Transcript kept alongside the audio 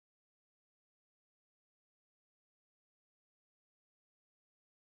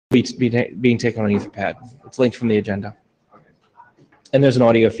being taken on Etherpad. It's linked from the agenda. And there's an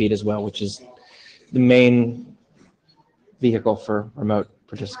audio feed as well, which is the main vehicle for remote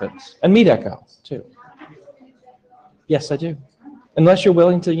participants. And Meet Echo, too. Yes, I do. Unless you're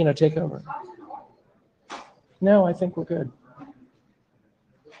willing to, take over. No, I think we're good.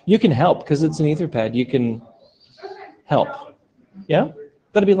 You can help, because it's an Etherpad. You can help. Yeah?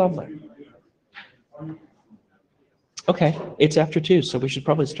 That'd be lovely. Okay, it's after 2, so we should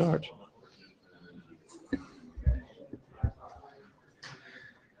probably start.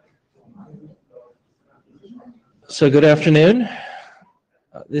 So good afternoon.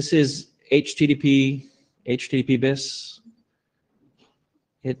 This is Httpbis.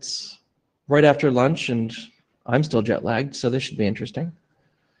 It's right after lunch, and I'm still jet lagged, so this should be interesting.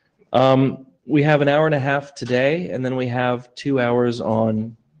 We have an hour and a half today, and then we have 2 hours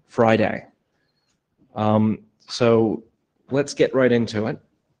on Friday. So let's get right into it.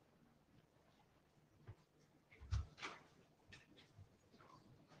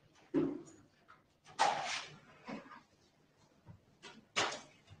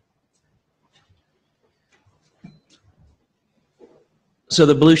 So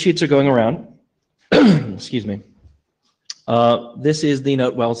the blue sheets are going around. Excuse me. This is the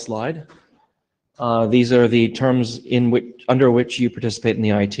Note Well slide. These are the terms under which you participate in the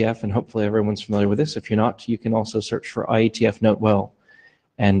IETF, and hopefully everyone's familiar with this. If you're not, you can also search for IETF Note Well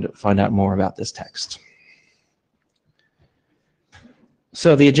and find out more about this text.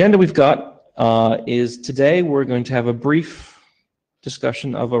 So the agenda we've got is today we're going to have a brief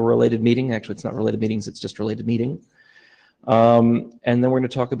discussion of a related meeting. Actually, it's not related meetings, it's just related meeting. And then we're going to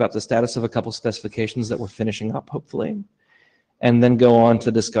talk about the status of a couple specifications that we're finishing up, hopefully, and then go on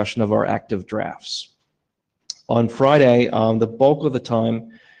to discussion of our active drafts. On Friday, the bulk of the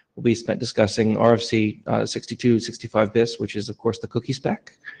time will be spent discussing RFC 6265bis, which is, of course, the cookie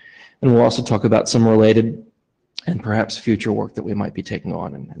spec. And we'll also talk about some related and perhaps future work that we might be taking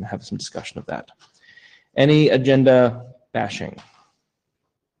on and have some discussion of that. Any agenda bashing?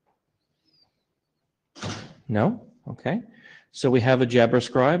 No? Okay. So we have a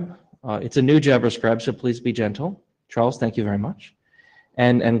JabberScribe. It's a new JabberScribe, so please be gentle. Charles, thank you very much.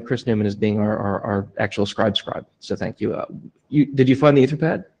 And Chris Newman is being our actual scribe. So thank you. Did you find the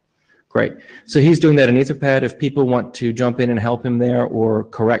Etherpad? Great. So he's doing that in Etherpad. If people want to jump in and help him there or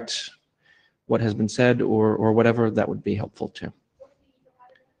correct what has been said or whatever, that would be helpful too.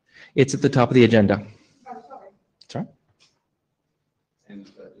 It's at the top of the agenda. Sorry?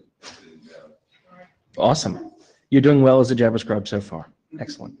 Awesome. You're doing well as a JabberScribe so far.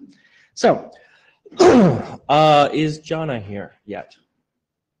 Excellent. So, is Jana here yet?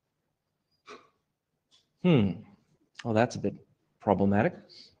 Oh, that's a bit problematic.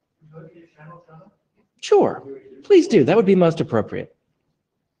 Sure. Please do. That would be most appropriate.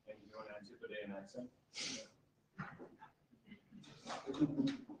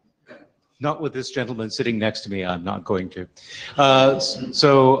 Not with this gentleman sitting next to me, I'm not going to.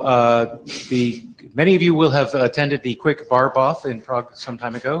 Many of you will have attended the quick bar BOF in Prague some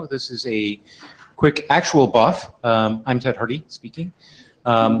time ago. This is a quick actual BOF. I'm Ted Hardy speaking.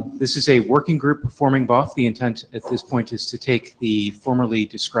 This is a working group performing BOF. The intent at this point is to take the formerly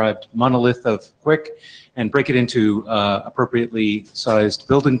described monolith of quick and break it into appropriately sized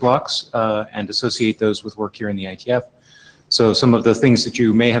building blocks and associate those with work here in the IETF. So some of the things that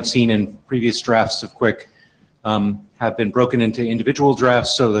you may have seen in previous drafts of Quick have been broken into individual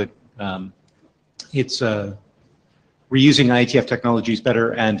drafts so that it's reusing IETF technologies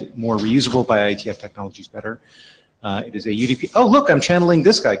better and more reusable by IETF technologies better. It is a UDP. Oh, look, I'm channeling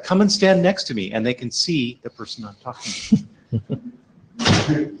this guy. Come and stand next to me, and they can see the person I'm talking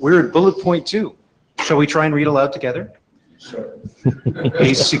to. We're at bullet point 2. Shall we try and read aloud together? Sure.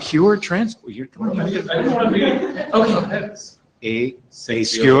 A secure transport. You're coming on. Okay. A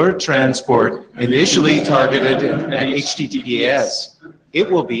secure transport initially targeted at HTTPS. It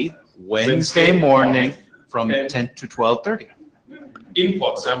will be Wednesday morning from 10 to 12:30. In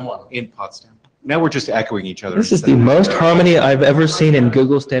Potsdam 1. In Potsdam. Now we're just echoing each other. This is the most harmony I've ever seen in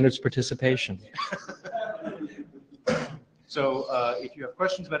Google Standards participation. So if you have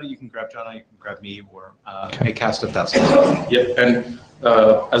questions about it, you can grab Jana, you can grab me, or make cast of that. Yeah, and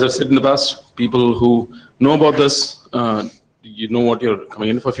as I've said in the past, people who know about this, you know what you're coming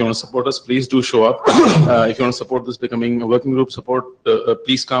in for. If you want to support us, please do show up. If you want to support this becoming a working group,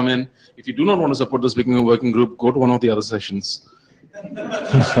 please come in. If you do not want to support this becoming a working group, go to one of the other sessions.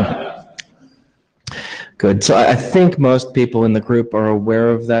 Good. So I think most people in the group are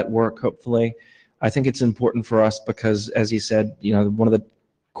aware of that work, hopefully. I think it's important for us because, as you said, one of the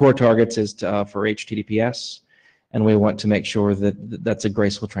core targets is for HTTPS, and we want to make sure that that's a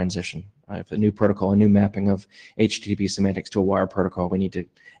graceful transition. If a new protocol, a new mapping of HTTP semantics to a wire protocol, we need to,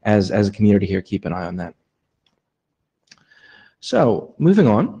 as a community here, keep an eye on that. So, moving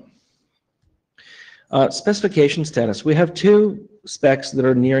on. Specification status. We have two specs that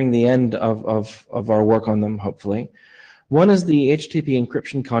are nearing the end of our work on them, hopefully. One is the HTTP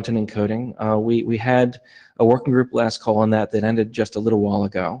encryption content encoding. We had a working group last call on that ended just a little while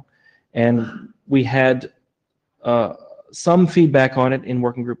ago. And we had some feedback on it in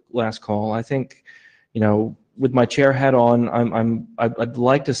working group last call. I think, with my chair hat on, I'd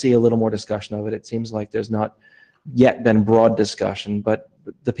like to see a little more discussion of it. It seems like there's not yet been broad discussion, but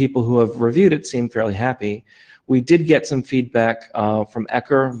the people who have reviewed it seem fairly happy. We did get some feedback from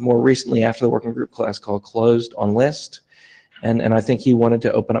Ecker more recently after the working group class call closed on list, and I think he wanted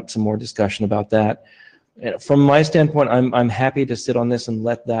to open up some more discussion about that. From my standpoint, I'm happy to sit on this and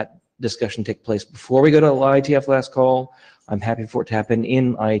let that discussion take place before we go to IETF last call. I'm happy for it to happen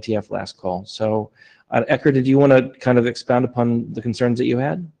in IETF last call. So, Ecker, did you want to kind of expound upon the concerns that you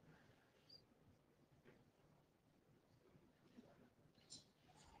had?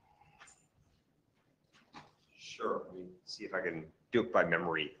 Sure. Let me see if I can do it by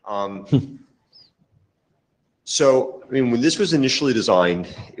memory. So, when this was initially designed,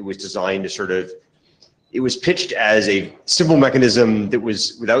 it was designed to it was pitched as a simple mechanism that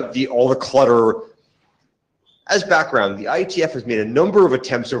was without all the clutter. As background, the IETF has made a number of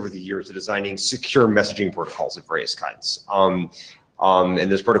attempts over the years at designing secure messaging protocols of various kinds.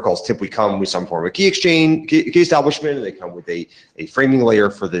 And those protocols typically come with some form of key exchange, key establishment, and they come with a framing layer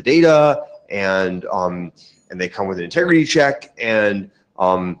for the data, and they come with an integrity check. And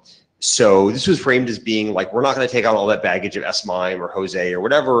so this was framed as being like, we're not going to take out all that baggage of SMIME or Jose or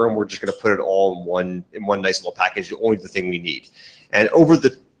whatever, and we're just going to put it all in one nice little package, only the thing we need. And over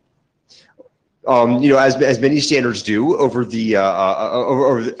the as many standards do, over the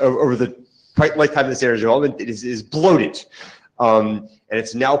lifetime of the standards development, it is bloated, and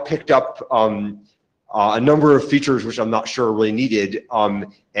it's now picked up a number of features which I'm not sure are really needed,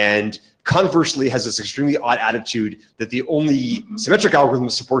 and conversely has this extremely odd attitude that the only symmetric algorithm it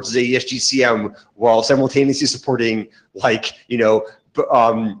supports is AES-GCM, while simultaneously supporting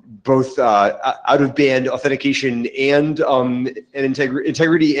both out-of-band authentication and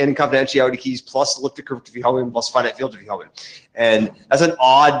integrity and confidentiality keys, plus elliptic curve Diffie-Hellman, plus finite field Diffie-Hellman. And that's an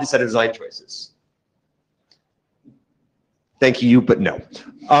odd set of design choices. Thank you, but no.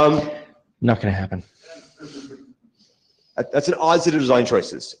 Not going to happen. That's an odd set of design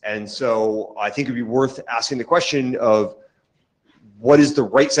choices. And so I think it'd be worth asking the question of what is the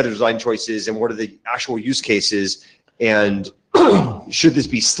right set of design choices and what are the actual use cases, and should this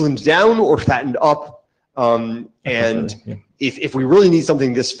be slimmed down or fattened up? And yeah. if we really need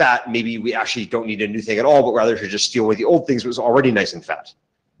something this fat, maybe we actually don't need a new thing at all, but rather should just steal away the old things that was already nice and fat.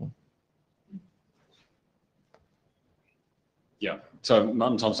 Yeah, so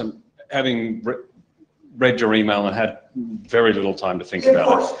Martin Thompson, having read your email and had very little time to think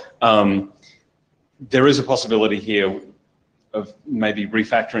about it, there is a possibility here of maybe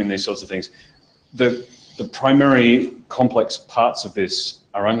refactoring these sorts of things. The primary complex parts of this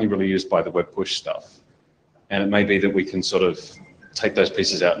are only really used by the web push stuff. And it may be that we can sort of take those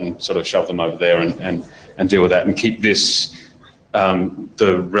pieces out and sort of shove them over there and deal with that and keep this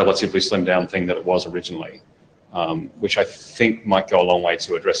the relatively slimmed down thing that it was originally, which I think might go a long way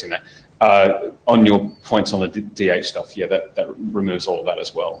to addressing that. On your points on the DH stuff, yeah, that removes all of that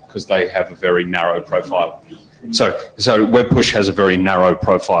as well, because they have a very narrow profile. So web push has a very narrow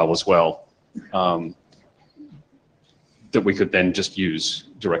profile as well, that we could then just use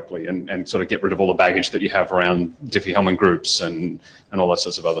directly and sort of get rid of all the baggage that you have around Diffie-Hellman groups and all that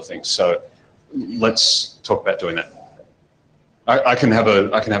sorts of other things. So let's talk about doing that. I can have a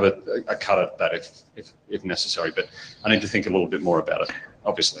cut at that if necessary, but I need to think a little bit more about it,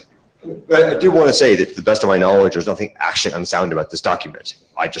 obviously. But I do want to say that, to the best of my knowledge, there's nothing actually unsound about this document.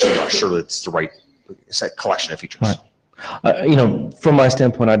 I just am not sure that it's the right collection of features. Right. From my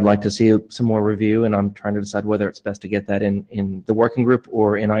standpoint, I'd like to see some more review, and I'm trying to decide whether it's best to get that in the working group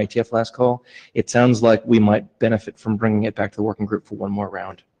or in IETF last call. It sounds like we might benefit from bringing it back to the working group for one more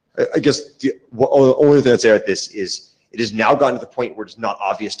round. I guess the only thing I'd say about this is it has now gotten to the point where it's not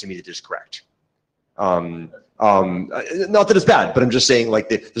obvious to me that it's correct. Not that it's bad, but I'm just saying, like,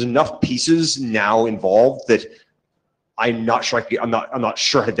 there's enough pieces now involved that I'm not sure I'm not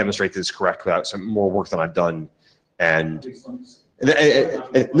sure how to demonstrate that it's correct without some more work than I've done. And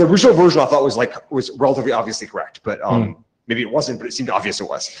the original version I thought was relatively obviously correct, but maybe it wasn't, but it seemed obvious it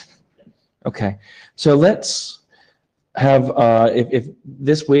was. Okay, so let's have if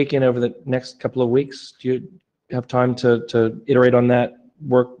this week and over the next couple of weeks, have time to iterate on that,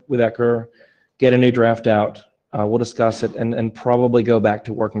 work with Ecker, get a new draft out. We'll discuss it and probably go back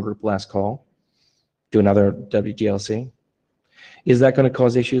to working group last call, do another WGLC. Is that going to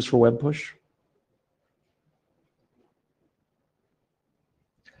cause issues for web push?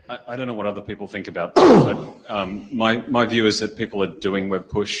 I don't know what other people think about that, but my view is that people are doing web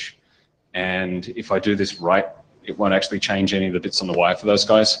push, and if I do this right, it won't actually change any of the bits on the wire for those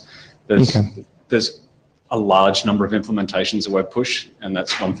guys. There's a large number of implementations of web push, and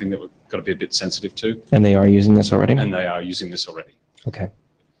that's one thing that we've got to be a bit sensitive to. And they are using this already? And they are using this already. Okay.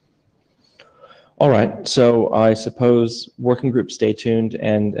 All right, so I suppose working group, stay tuned,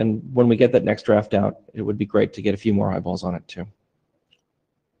 and when we get that next draft out, it would be great to get a few more eyeballs on it too.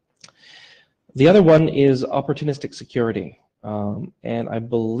 The other one is opportunistic security. And I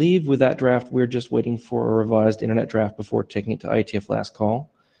believe with that draft, we're just waiting for a revised internet draft before taking it to IETF last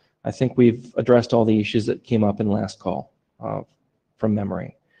call. I think we've addressed all the issues that came up in last call from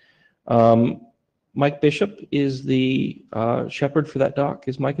memory. Mike Bishop is the shepherd for that doc.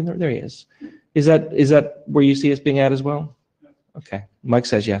 Is Mike in there? There he is. Is that where you see us being at as well? Okay, Mike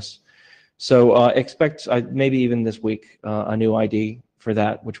says yes. So expect maybe even this week a new ID for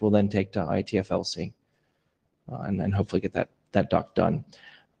that, which will then take to IETF LC, and then hopefully get that doc done.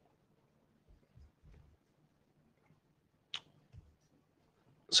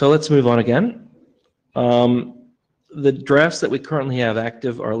 So let's move on again. The drafts that we currently have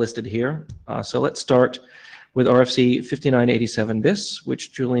active are listed here. So let's start with RFC 5987 bis,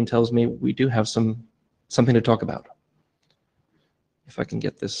 which Julian tells me we do have something to talk about. If I can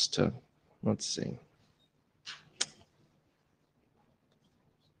get this to, let's see.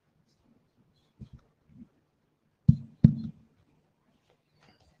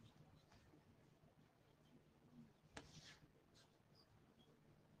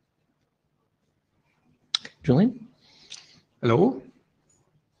 Julian? Hello?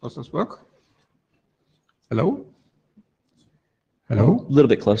 Does this work? Hello? Hello? A little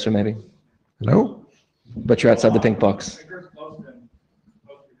bit closer, maybe. Hello? But you're outside the pink box.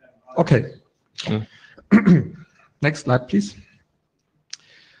 Okay. Next slide, please.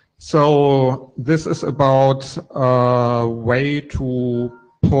 So this is about a way to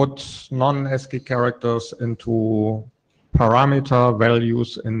put non-ASCII characters into parameter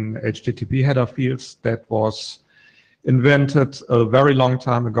values in HTTP header fields that was invented a very long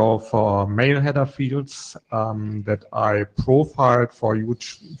time ago for mail header fields that I profiled for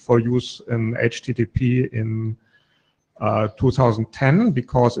use in HTTP in 2010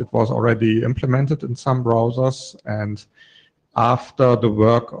 because it was already implemented in some browsers, and after the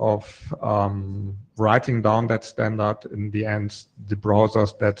work of writing down that standard, in the end the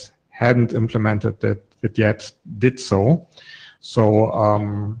browsers that hadn't implemented it yet did so.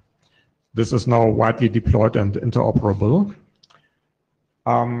 So this is now widely deployed and interoperable.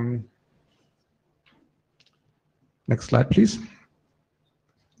 Next slide, please.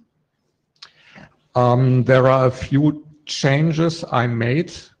 There are a few changes I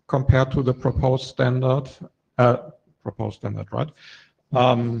made compared to the proposed standard. Right?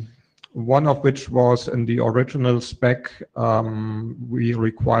 One of which was in the original spec, we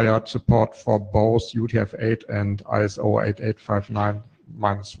required support for both UTF-8 and ISO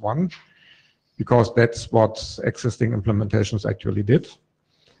 8859-1, because that's what existing implementations actually did.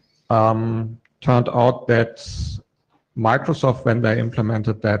 Turned out that Microsoft, when they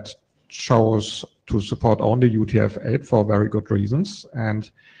implemented that, chose to support only UTF-8 for very good reasons, and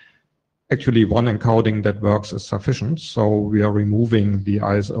actually one encoding that works is sufficient, so we are removing the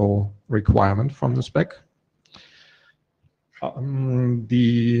ISO requirement from the spec. All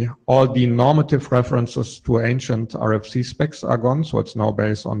the normative references to ancient RFC specs are gone, so it's now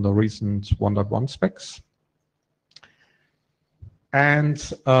based on the recent 1.1 specs. And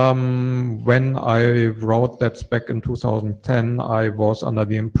when I wrote that spec in 2010, I was under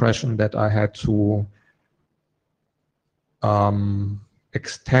the impression that I had to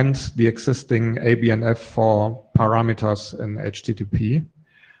extend the existing ABNF for parameters in HTTP.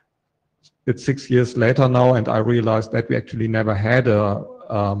 It's 6 years later now, and I realized that we actually never had a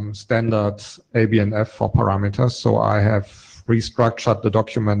standard ABNF for parameters, so I have restructured the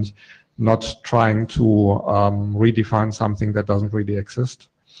document, not trying to redefine something that doesn't really exist.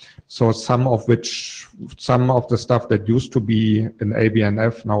 So some of the stuff that used to be in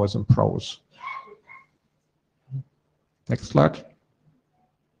ABNF now is in prose. Next slide.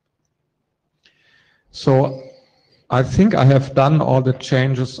 So I think I have done all the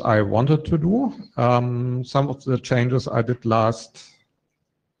changes I wanted to do. Some of the changes I did last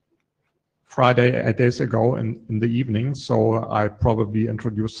Friday, 8 days ago in the evening, so I probably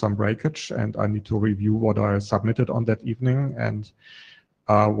introduced some breakage and I need to review what I submitted on that evening. And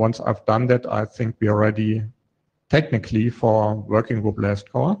once I've done that, I think we are ready technically for working group last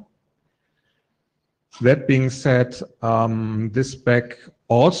call. That being said, this spec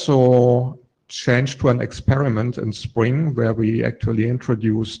also changed to an experiment in spring where we actually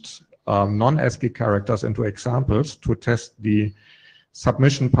introduced non-ASCII characters into examples to test the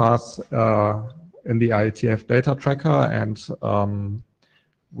submission path in the IETF data tracker, and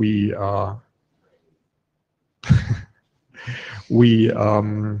we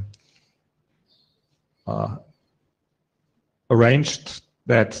arranged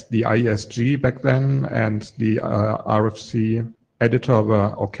that the IESG back then and the RFC editor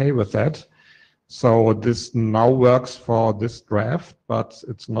were okay with that. So this now works for this draft, but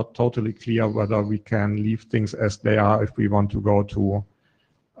it's not totally clear whether we can leave things as they are if we want to go to,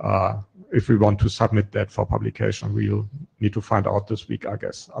 if we want to submit that for publication. We'll need to find out this week, I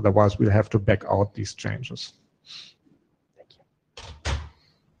guess. Otherwise, we'll have to back out these changes. Thank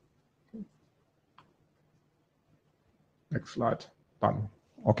you. Next slide. Done.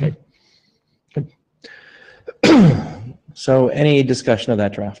 Okay. Good. So any discussion of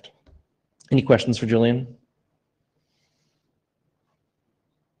that draft? Any questions for Julian?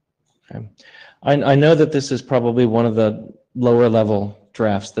 Okay. I know that this is probably one of the lower level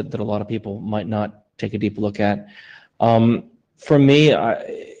drafts that a lot of people might not take a deep look at. For me,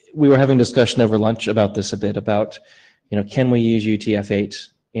 we were having a discussion over lunch about this a bit, about, can we use UTF-8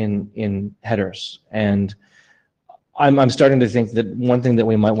 in headers? And I'm starting to think that one thing that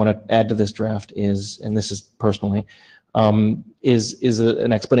we might want to add to this draft is, and this is personally, is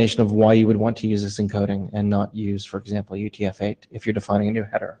an explanation of why you would want to use this encoding and not use, for example, UTF-8 if you're defining a new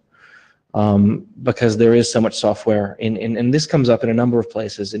header. Because there is so much software, and this comes up in a number of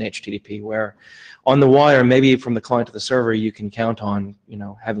places in HTTP where on the wire, maybe from the client to the server, you can count on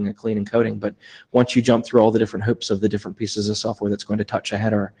having a clean encoding, but once you jump through all the different hoops of the different pieces of software that's going to touch a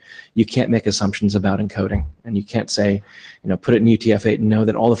header, you can't make assumptions about encoding, and you can't say, put it in UTF-8 and know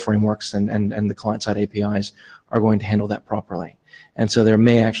that all the frameworks and the client-side APIs are going to handle that properly. And so there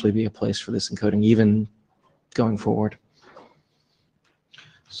may actually be a place for this encoding even going forward.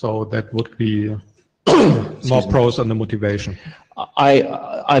 So that would be more pros on the motivation.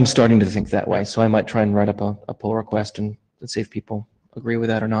 I'm starting to think that way, so I might try and write up a pull request and see if people agree with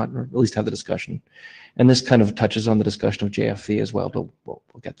that or not, or at least have the discussion. And this kind of touches on the discussion of JFV as well, but we'll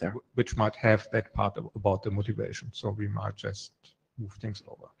get there. Which might have that part about the motivation, so we might just move things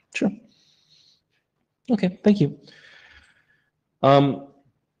over. Sure. Okay, thank you.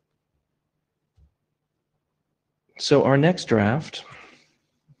 So our next draft,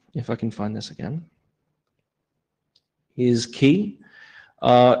 if I can find this again, is key.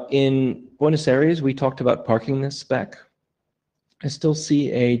 In Buenos Aires, we talked about parking this spec. I still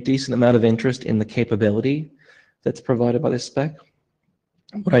see a decent amount of interest in the capability that's provided by this spec.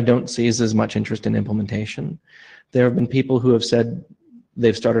 What I don't see is as much interest in implementation. There have been people who have said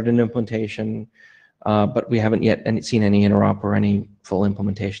they've started an implementation, but we haven't yet seen any interop or any full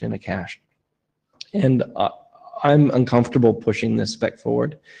implementation in a cache. And I'm uncomfortable pushing this spec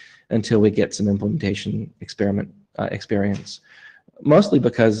forward until we get some implementation experience, mostly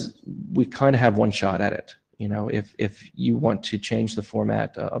because we kind of have one shot at it. If you want to change the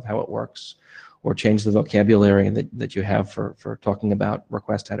format of how it works or change the vocabulary that you have for talking about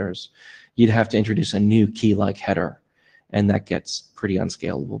request headers, you'd have to introduce a new key-like header, and that gets pretty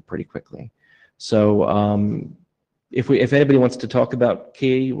unscalable pretty quickly. So if anybody wants to talk about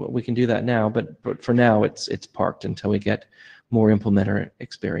key, we can do that now, but for now it's parked until we get more implementer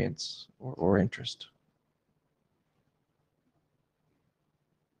experience or interest.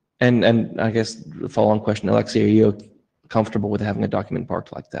 And I guess the follow-on question, Alexei, are you comfortable with having a document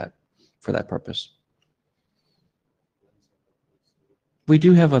parked like that for that purpose? We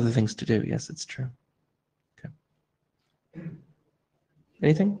do have other things to do. Yes, it's true. Okay.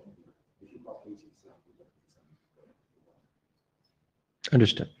 Anything?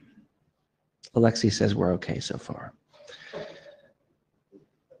 Understood. Alexei says we're okay so far.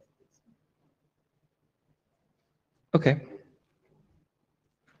 Okay.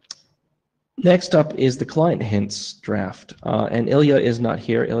 Next up is the client hints draft, and Ilya is not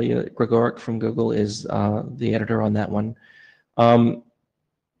here. Ilya Grigorik from Google is the editor on that one.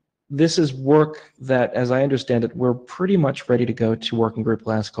 This is work that, as I understand it, we're pretty much ready to go to working group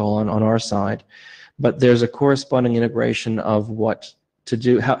last call on our side, but there's a corresponding integration of what to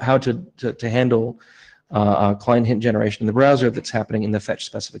do, how to handle client hint generation in the browser that's happening in the fetch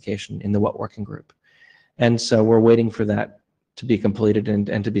specification in the what working group. And so we're waiting for that to be completed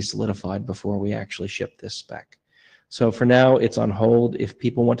and to be solidified before we actually ship this spec. So for now, it's on hold. If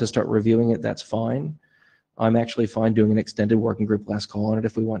people want to start reviewing it, that's fine. I'm actually fine doing an extended working group last call on it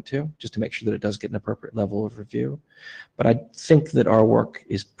if we want to, just to make sure that it does get an appropriate level of review. But I think that our work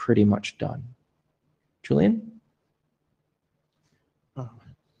is pretty much done. Julian?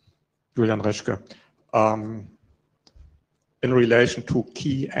 Julian Reschke. In relation to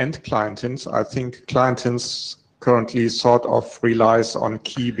key and client hints, I think client hints currently sort of relies on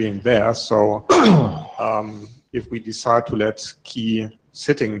key being there. So if we decide to let key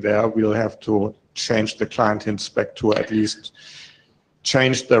sitting there, we'll have to change the client hint spec to at least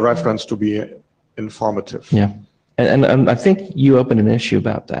change the reference to be informative. Yeah, and I think you opened an issue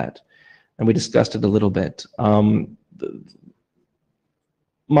about that, and we discussed it a little bit.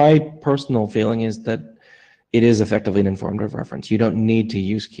 My personal feeling is that it is effectively an informative reference. You don't need to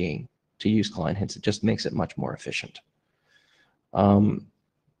use key to use client hints. It just makes it much more efficient.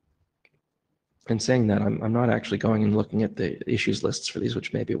 In saying that, I'm not actually going and looking at the issues lists for these,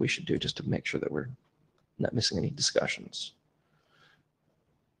 which maybe we should do just to make sure that we're not missing any discussions.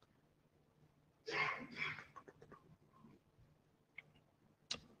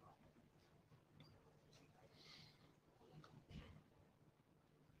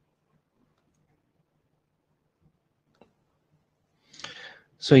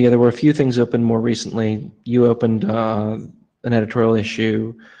 So yeah, there were a few things open more recently. You opened an editorial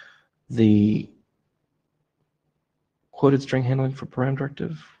issue, the quoted string handling for param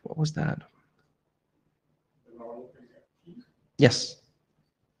directive. What was that? Yes.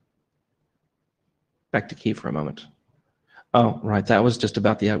 Back to key for a moment. Oh, right. That was just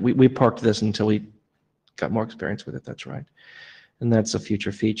about the, we parked this until we got more experience with it. That's right. And that's a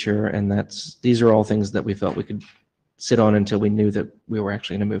future feature. And these are all things that we felt we could sit on until we knew that we were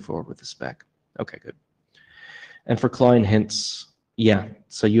actually going to move forward with the spec. Okay, good. And for client hints, yeah.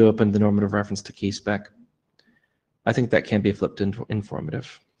 So you opened the normative reference to key spec. I think that can be flipped into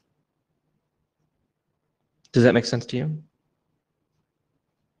informative. Does that make sense to you?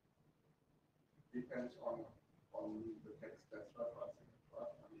 Depends on the text that's referencing,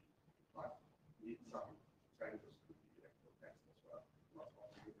 but might need some changes to the actual text as well, not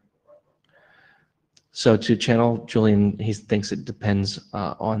only within the reference. So to channel Julian, he thinks it depends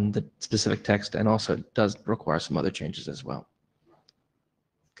on the specific text and also does require some other changes as well.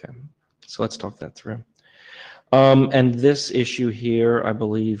 Okay, so let's talk that through. And this issue here, I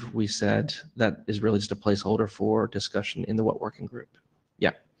believe we said that is really just a placeholder for discussion in the what working group.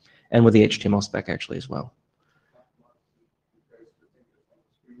 Yeah, and with the HTML spec actually as well.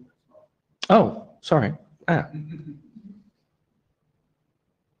 Oh, sorry. Ah.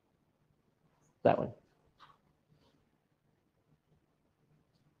 That one.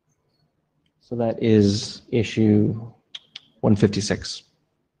 So that is issue 156.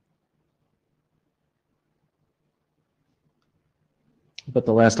 But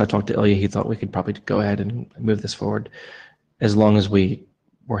the last I talked to Ilya, he thought we could probably go ahead and move this forward as long as we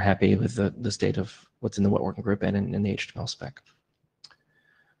were happy with the state of what's in the what working group and in the HTML spec.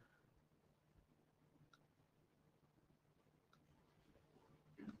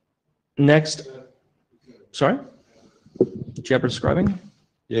 Next, sorry? Jabber describing?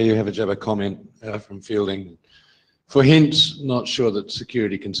 Yeah, you have a Jabber comment from Fielding. For hints, not sure that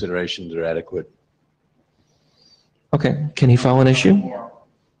security considerations are adequate. Okay, can he file an issue?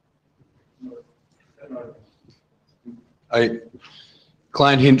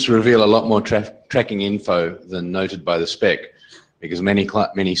 Client hints reveal a lot more tracking info than noted by the spec, because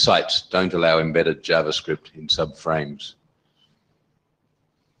many sites don't allow embedded JavaScript in subframes.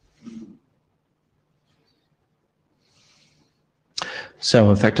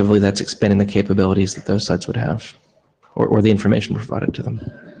 So effectively, that's expanding the capabilities that those sites would have, or the information provided to them.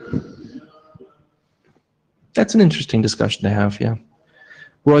 That's an interesting discussion to have, yeah.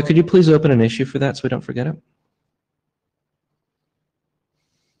 Roy, could you please open an issue for that so we don't forget it?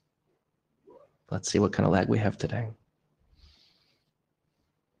 Let's see what kind of lag we have today.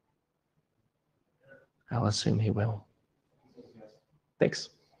 I'll assume he will. Thanks.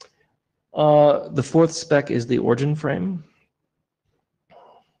 The fourth spec is the origin frame.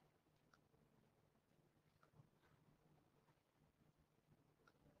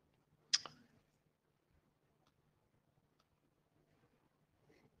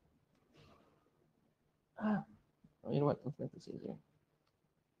 You know what? Let's make this easier.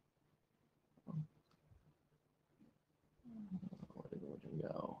 Where did the origin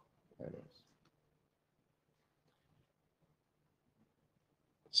go? There it is.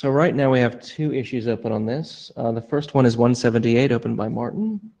 So right now we have two issues open on this. The first one is 178, opened by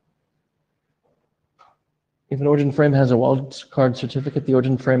Martin. if an origin frame has a wildcard certificate, the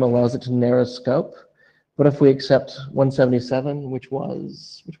origin frame allows it to narrow scope. What if we accept 177, which one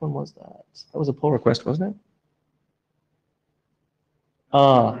was that? That was a pull request, wasn't it?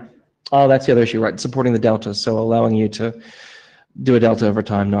 Oh, that's the other issue, right? Supporting the deltas, so allowing you to do a delta over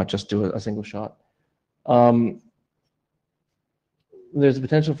time, not just do a single shot. There's a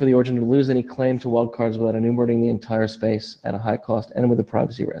potential for the origin to lose any claim to wildcards without enumerating the entire space at a high cost and with a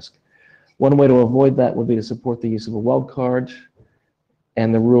privacy risk. One way to avoid that would be to support the use of a wildcard,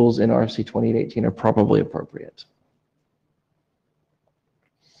 and the rules in RFC 2818 are probably appropriate.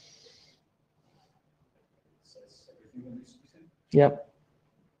 Yep.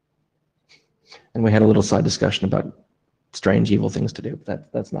 And we had a little side discussion about strange, evil things to do,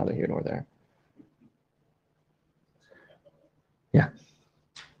 but that's neither here nor there. Yeah.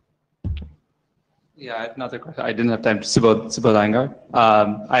 Yeah, I have another question. I didn't have time to Subodh.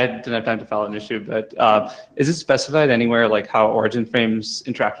 I didn't have time to file an issue, but is it specified anywhere like how origin frames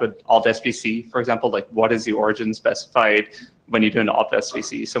interact with alt SVC? For example, like what is the origin specified when you do an alt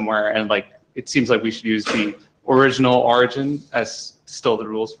SVC somewhere? And like it seems like we should use the original origin as still the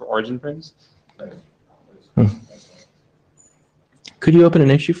rules for origin frames. Could you open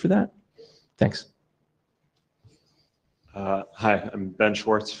an issue for that? Thanks. Hi, I'm Ben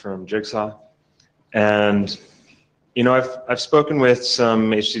Schwartz from Jigsaw. And, you know, I've spoken with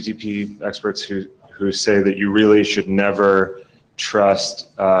some HTTP experts who say that you really should never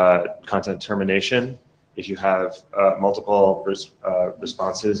trust content termination if you have multiple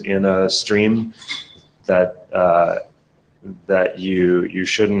responses in a stream, that you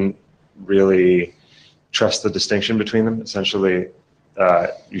shouldn't really trust the distinction between them. Essentially,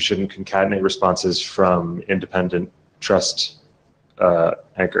 you shouldn't concatenate responses from independent trust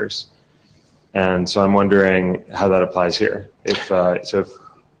anchors. And so I'm wondering how that applies here. If I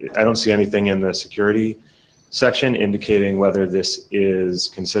don't see anything in the security section indicating whether this is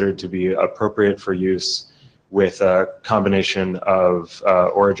considered to be appropriate for use with a combination of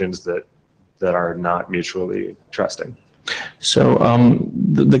origins that are not mutually trusting. So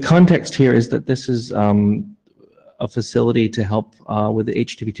the context here is that this is a facility to help with the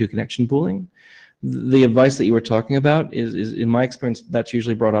HTTP2 connection pooling. The advice that you were talking about is in my experience, that's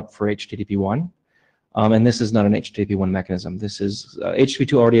usually brought up for HTTP1. And this is not an HTTP1 mechanism. This is,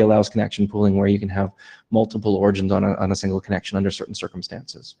 HTTP2 already allows connection pooling where you can have multiple origins on a single connection under certain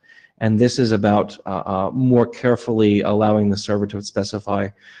circumstances. And this is about more carefully allowing the server to specify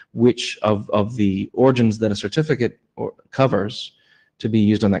which of the origins that a certificate covers to be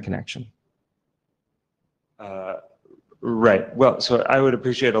used on that connection. Right. Well, so I would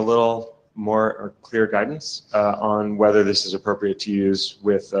appreciate a little more or clear guidance on whether this is appropriate to use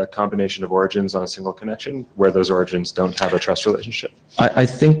with a combination of origins on a single connection where those origins don't have a trust relationship. I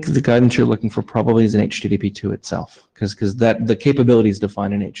think the guidance you're looking for probably is in HTTP2 itself, because the capabilities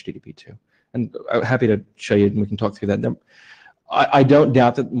define in HTTP2. And I'm happy to show you, and we can talk through that. I don't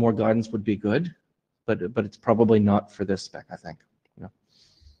doubt that more guidance would be good, but it's probably not for this spec, I think. You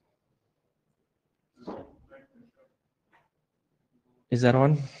know. Is that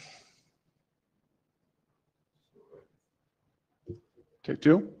on? Take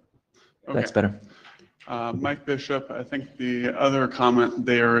two? Okay. That's better. Mike Bishop, I think the other comment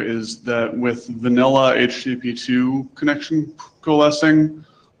there is that with vanilla HTTP2 connection coalescing,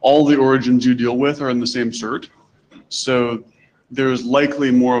 all the origins you deal with are in the same cert. So there's likely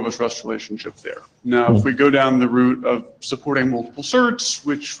more of a trust relationship there. Now, if we go down the route of supporting multiple certs,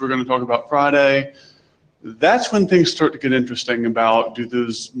 which we're going to talk about Friday, that's when things start to get interesting about, do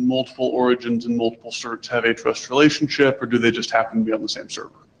those multiple origins and multiple certs have a trust relationship, or do they just happen to be on the same server?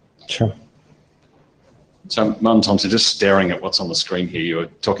 Sure. So Martin Thompson, just staring at what's on the screen here, you were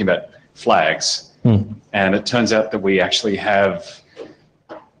talking about flags, and it turns out that we actually have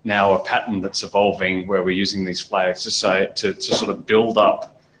now a pattern that's evolving where we're using these flags to sort of build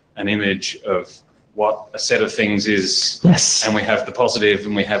up an image of what a set of things is. Yes. And we have the positive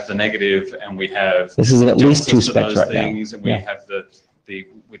and we have the negative and we have this is at least two specs right things, now. And we have the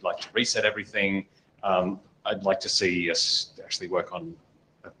we'd like to reset everything. I'd like to see us actually work on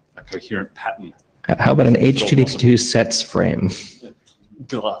a coherent pattern. How about an HTTP2 sets frame?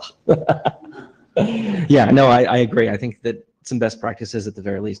 Yeah, no, I agree. I think that some best practices at the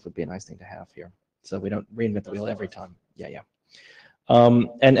very least would be a nice thing to have here, so we don't reinvent the wheel every time. Yeah.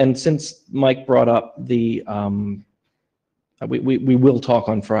 And since Mike brought up the, we will talk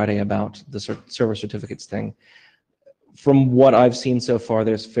on Friday about the server certificates thing. From what I've seen so far,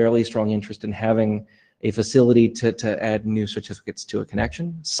 there's fairly strong interest in having a facility to add new certificates to a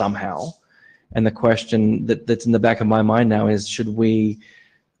connection somehow. And the question that's in the back of my mind now is, should we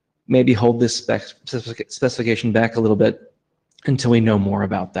maybe hold this specification back a little bit until we know more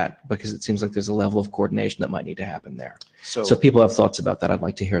about that, because it seems like there's a level of coordination that might need to happen there. So if people have thoughts about that, I'd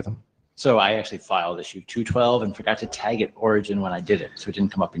like to hear them. So I actually filed issue 212 and forgot to tag it origin when I did it, so it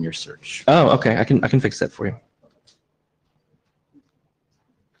didn't come up in your search. Oh, okay. I can fix that for you.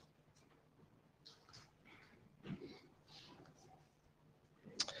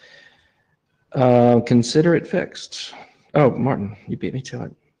 Consider it fixed. Oh, Martin, you beat me to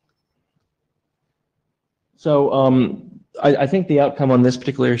it. So I think the outcome on this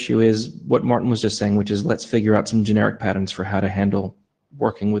particular issue is what Martin was just saying, which is let's figure out some generic patterns for how to handle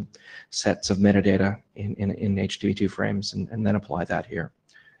working with sets of metadata in HTTP2 frames, and then apply that here.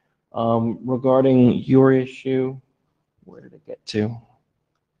 Regarding your issue, where did it get to?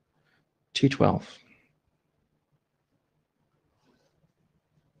 212.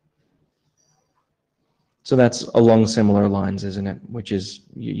 So that's along similar lines, isn't it? Which is,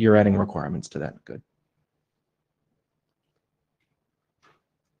 you're adding requirements to that. Good.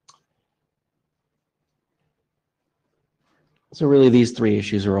 So really, these three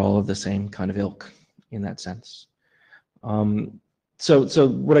issues are all of the same kind of ilk in that sense. So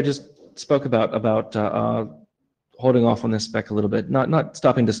what I just spoke about holding off on this spec a little bit, not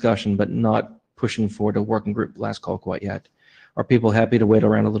stopping discussion, but not pushing forward a working group last call quite yet. Are people happy to wait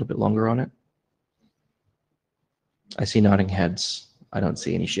around a little bit longer on it? I see nodding heads. I don't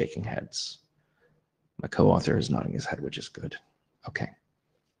see any shaking heads. My co-author is nodding his head, which is good. Okay.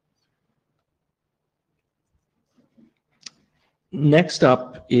 Next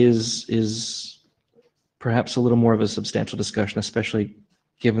up is perhaps a little more of a substantial discussion, especially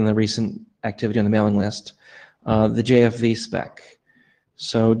given the recent activity on the mailing list, the JFV spec.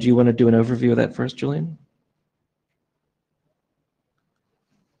 So do you want to do an overview of that first, Julian?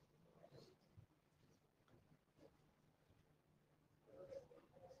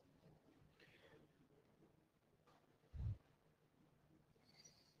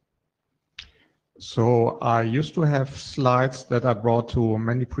 So I used to have slides that I brought to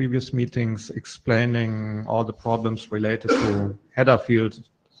many previous meetings explaining all the problems related to header field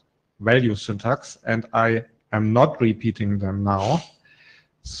value syntax, and I am not repeating them now.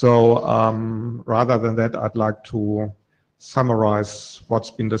 So rather than that, I'd like to summarize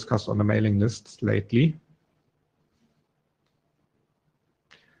what's been discussed on the mailing list lately.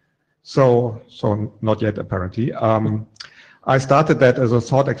 So not yet apparently. I started that as a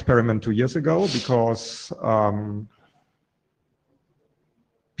thought experiment 2 years ago because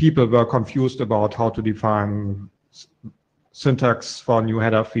people were confused about how to define syntax for new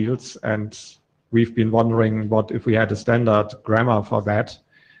header fields, and we've been wondering what if we had a standard grammar for that.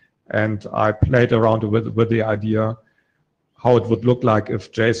 And I played around with the idea how it would look like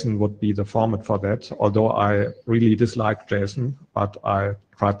if JSON would be the format for that, although I really dislike JSON, but I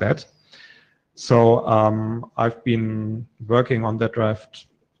tried that. So I've been working on that draft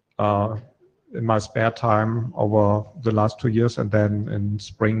in my spare time over the last 2 years, and then in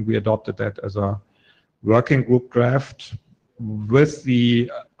spring we adopted that as a working group draft with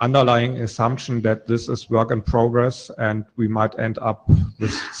the underlying assumption that this is work in progress and we might end up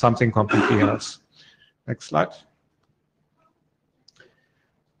with something completely else. Next slide.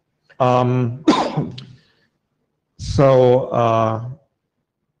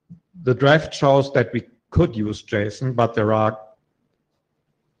 The draft shows that we could use JSON, but there are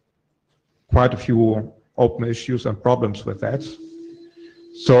quite a few open issues and problems with that.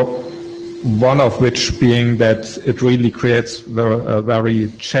 So one of which being that it really creates a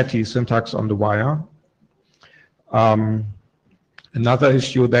very chatty syntax on the wire. Another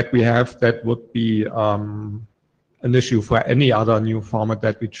issue that we have that would be an issue for any other new format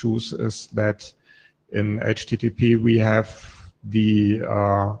that we choose is that in HTTP we have the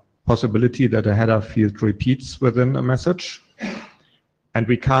possibility that a header field repeats within a message, and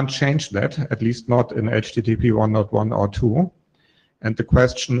we can't change that, at least not in HTTP 1.1 or 2. And the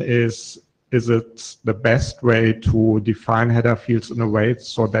question is it the best way to define header fields in a way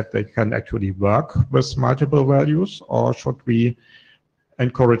so that they can actually work with multiple values, or should we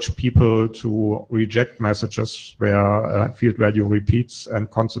encourage people to reject messages where a field value repeats and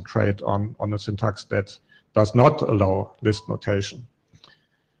concentrate on a syntax that does not allow list notation?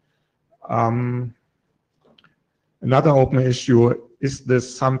 Another open issue, is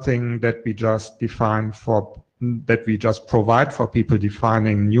this something that we just define for, that we just provide for people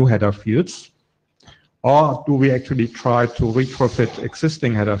defining new header fields? Or do we actually try to retrofit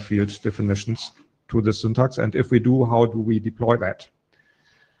existing header field definitions to the syntax? And if we do, how do we deploy that?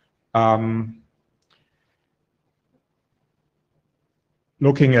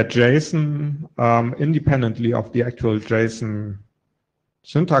 Looking at JSON, independently of the actual JSON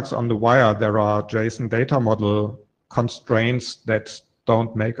syntax on the wire, there are JSON data model constraints that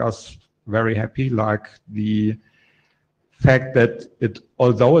don't make us very happy, like the fact that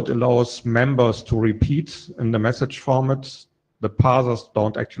although it allows members to repeat in the message format, the parsers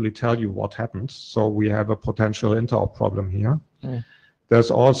don't actually tell you what happens. So we have a potential interop problem here. Mm. There's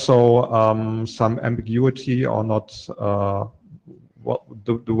also some ambiguity or not,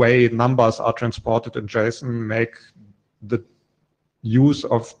 the way numbers are transported in JSON make the use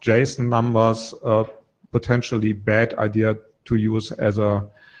of JSON numbers a potentially bad idea to use as a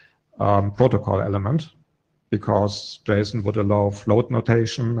protocol element, because JSON would allow float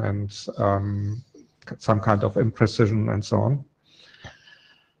notation and some kind of imprecision and so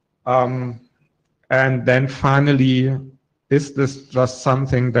on. And then finally, is this just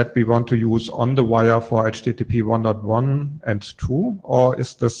something that we want to use on the wire for HTTP 1.1 and 2, or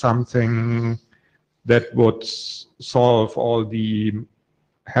is this something that would solve all the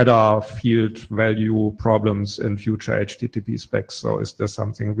header field value problems in future HTTP specs? So is there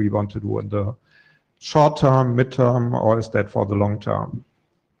something we want to do in the short term, midterm, or is that for the long term?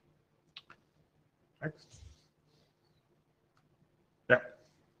 Next. Yeah.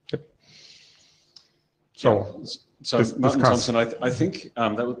 Yep. So Martin Thompson, I think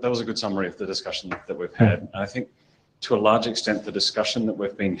that was a good summary of the discussion that we've had. And I think to a large extent, the discussion that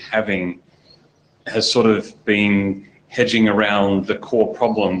we've been having has sort of been hedging around the core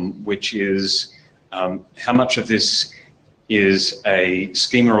problem, which is how much of this is a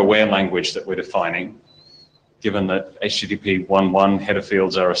schema-aware language that we're defining, given that HTTP 1.1 header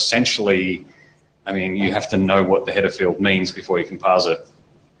fields are essentially, I mean, you have to know what the header field means before you can parse it.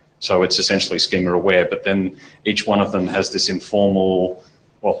 So it's essentially schema-aware, but then each one of them has this informal,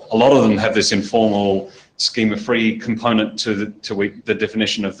 well, a lot of them have this informal schema-free component to the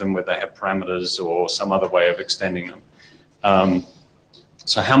definition of them, where they have parameters or some other way of extending them.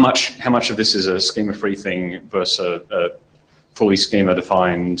 So how much of this is a schema-free thing versus a fully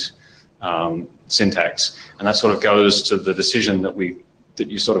schema-defined syntax? And that sort of goes to the decision that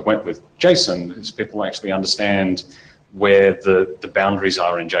you sort of went with JSON, is people actually understand where the boundaries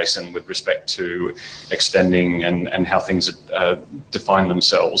are in JSON with respect to extending and how things define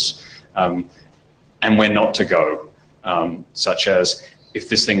themselves, and where not to go, such as if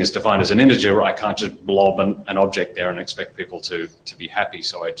this thing is defined as an integer, I can't just blob an object there and expect people to be happy,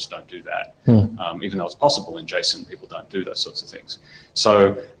 so I just don't do that. Even though it's possible in JSON, people don't do those sorts of things.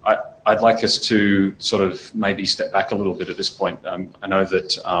 So I'd like us to sort of maybe step back a little bit at this point. I know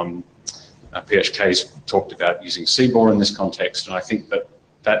that PHK's talked about using CBOR in this context, and I think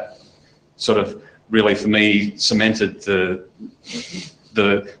that sort of really, for me, cemented the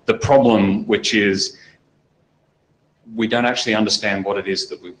problem, which is we don't actually understand what it is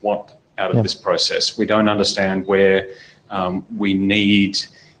that we want out of this process. We don't understand where we need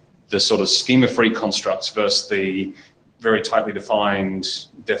the sort of schema-free constructs versus the very tightly defined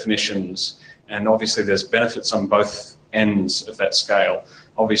definitions. And obviously there's benefits on both ends of that scale.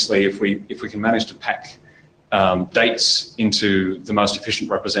 Obviously, if we can manage to pack dates into the most efficient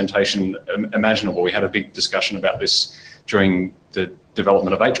representation imaginable, we had a big discussion about this during the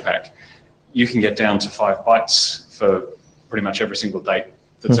development of HPAC. You can get down to 5 bytes for pretty much every single date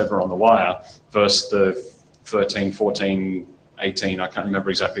that's ever on the wire versus the 13, 14, 18, I can't remember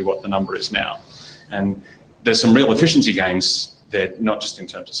exactly what the number is now. And there's some real efficiency gains there, not just in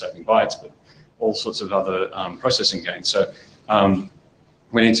terms of saving bytes, but all sorts of other processing gains. So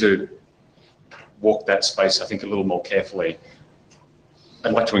we need to walk that space, I think, a little more carefully.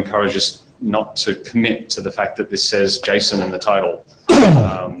 I'd like to encourage us not to commit to the fact that this says JSON in the title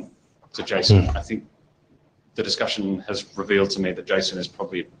to JSON. I think the discussion has revealed to me that JSON is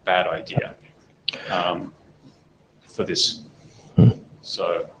probably a bad idea for this.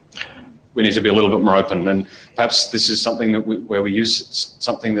 So we need to be a little bit more open, and perhaps this is something that where we use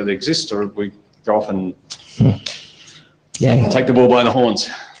something that exists, or we go off and take the bull by the horns.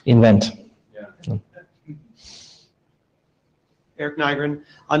 Invent. Eric Nygren.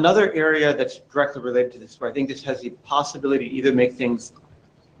 Another area that's directly related to this, where I think this has the possibility to either make things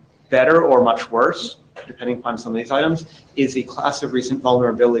better or much worse, depending upon some of these items, is the class of recent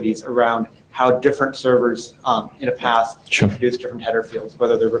vulnerabilities around how different servers in a path produce different header fields,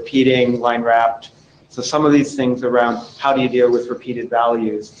 whether they're repeating, line wrapped. So some of these things around how do you deal with repeated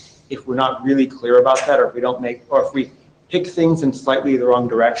values, if we're not really clear about that, or if we don't make, or if we pick things in slightly the wrong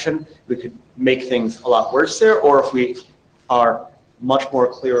direction, we could make things a lot worse there, or if we are much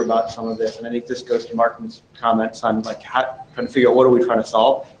more clear about some of this. And I think this goes to Martin's comments on like trying to figure out what are we trying to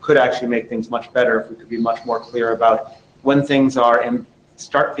solve, could actually make things much better if we could be much more clear about when things are and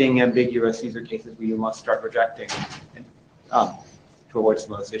start being ambiguous. These are cases where you must start rejecting. to avoid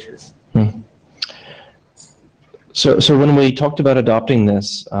some of those issues. So when we talked about adopting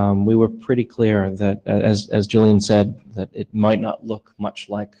this, we were pretty clear that, as Julian said, that it might not look much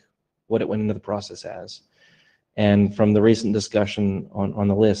like what it went into the process as. And from the recent discussion on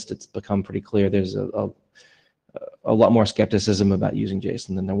the list, it's become pretty clear there's a lot more skepticism about using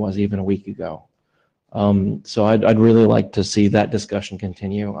JSON than there was even a week ago. So I'd really like to see that discussion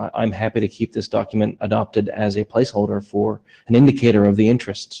continue. I'm happy to keep this document adopted as a placeholder for an indicator of the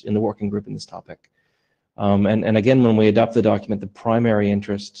interest in the working group in this topic. And again, when we adopt the document, the primary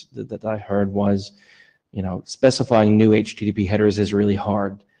interest that I heard was, specifying new HTTP headers is really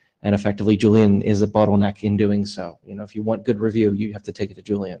hard. And effectively, Julian is a bottleneck in doing so. If you want good review, you have to take it to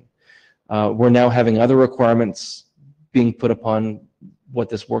Julian. We're now having other requirements being put upon what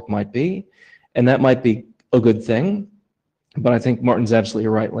this work might be, and that might be a good thing. But I think Martin's absolutely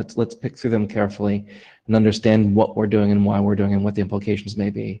right. Let's pick through them carefully and understand what we're doing and why we're doing and what the implications may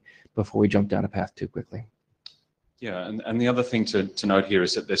be before we jump down a path too quickly. Yeah, and the other thing to note here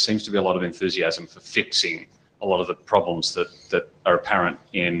is that there seems to be a lot of enthusiasm for fixing a lot of the problems that are apparent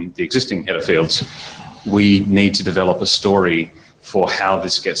in the existing header fields. We need to develop a story for how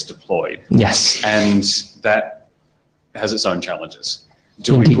this gets deployed. Yes. And that has its own challenges.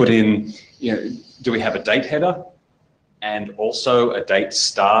 Do we put in, do we have a date header and also a date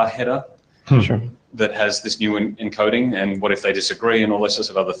star header? Sure. That has this new encoding, and what if they disagree, and all those sorts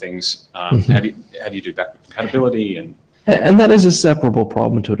of other things? How do you do backward compatibility? And that is a separable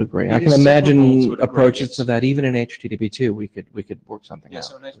problem to a degree. I can imagine approaches yes. to that even in HTTP2. We could work something out.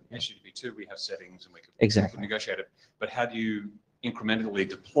 So in HTTP2 we have settings and we Exactly. can negotiate it. But how do you incrementally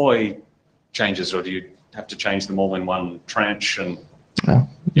deploy changes, or do you have to change them all in one tranche? And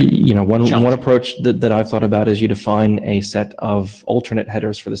one approach that I've thought about is you define a set of alternate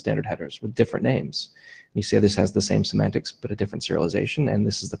headers for the standard headers with different names. You say this has the same semantics but a different serialization, and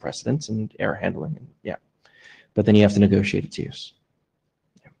this is the precedence and error handling. And yeah, but then you have to negotiate its use.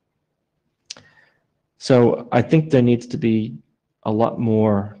 Yeah. So I think there needs to be a lot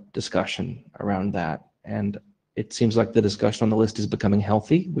more discussion around that, and it seems like the discussion on the list is becoming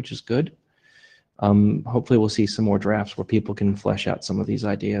healthy, which is good. Hopefully we'll see some more drafts where people can flesh out some of these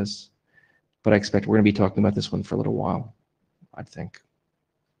ideas. But I expect we're going to be talking about this one for a little while, I think.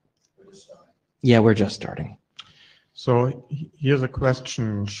 Yeah, we're just starting. So here's a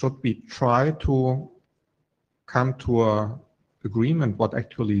question. Should we try to come to an agreement what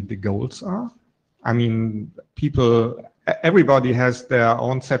actually the goals are? I mean, everybody has their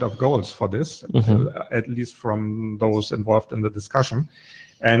own set of goals for this, at least from those involved in the discussion.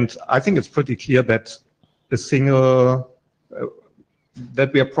 And I think it's pretty clear that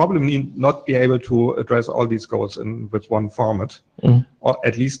that we are probably not be able to address all these goals with one format, or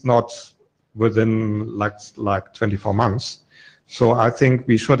at least not within like 24 months. So I think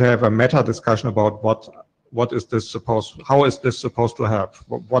we should have a meta discussion about what is this how is this supposed to have?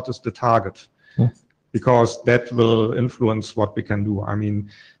 What is the target? Because that will influence what we can do. I mean,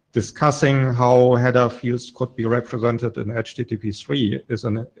 discussing how header fields could be represented in HTTP3 is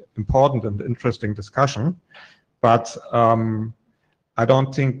an important and interesting discussion, but I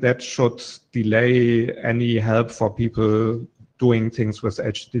don't think that should delay any help for people doing things with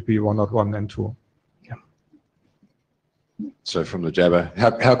HTTP 1.1 and 2. Yeah. So from the Jabber,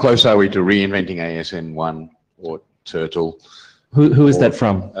 how close are we to reinventing ASN1 or Turtle? Who is that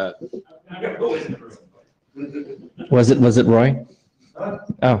from? Was it Roy?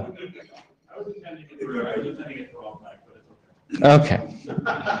 Oh. Okay.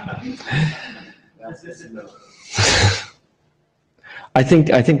 I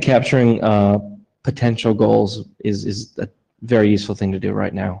think capturing potential goals is a very useful thing to do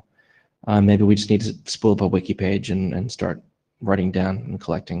right now. Maybe we just need to spool up a wiki page and start writing down and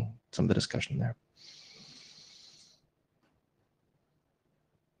collecting some of the discussion there.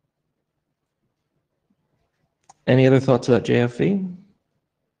 Any other thoughts about JFV?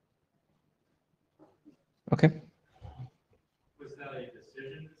 Okay. Was that a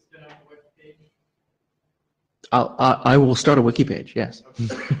decision to spin up a wiki page? I will start a wiki page, yes.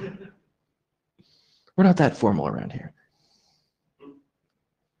 We're not that formal around here.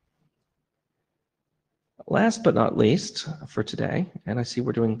 Last but not least for today, and I see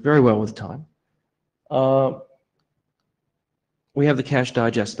we're doing very well with time, we have the cache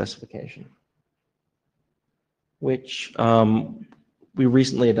digest specification, which we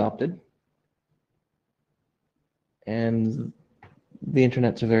recently adopted. And the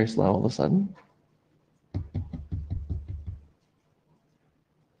internet's very slow all of a sudden.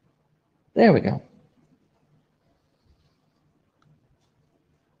 There we go.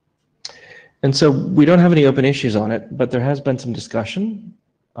 And so we don't have any open issues on it, but there has been some discussion.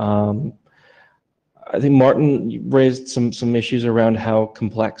 I think Martin raised some issues around how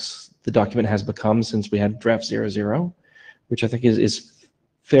complex the document has become since we had draft 00, which I think is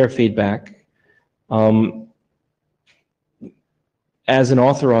fair feedback. As an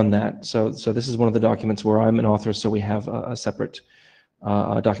author on that, so this is one of the documents where I'm an author, so we have a separate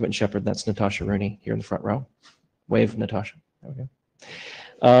document shepherd. That's Natasha Rooney here in the front row. Wave, Natasha. Okay.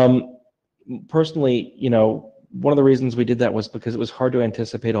 Personally, you know, one of the reasons we did that was because it was hard to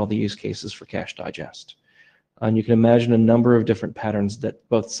anticipate all the use cases for Cache Digest. And you can imagine a number of different patterns that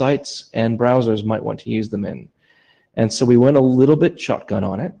both sites and browsers might want to use them in. And so we went a little bit shotgun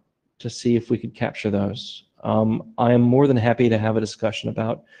on it to see if we could capture those. I am more than happy to have a discussion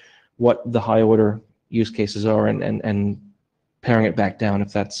about what the high order use cases are and paring it back down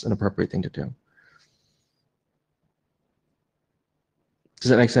if that's an appropriate thing to do. Does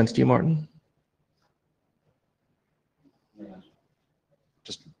that make sense to you, Martin?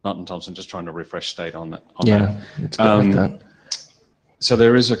 Just Martin Thompson, just trying to refresh state on that. It's good like that. So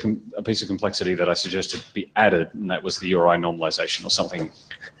there is a piece of complexity that I suggested be added, and that was the URI normalization or something,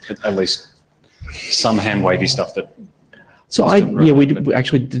 at least some hand wavy stuff that. So we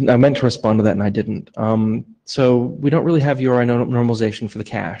actually didn't. I meant to respond to that and I didn't. So we don't really have URI normalization for the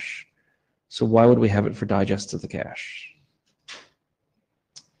cache. So why would we have it for digests of the cache?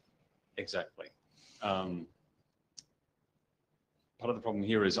 Exactly. Part of the problem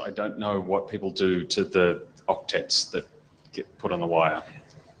here is I don't know what people do to the octets that get put on the wire.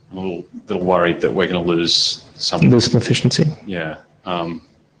 I'm a little worried that we're going to lose some efficiency. Yeah, and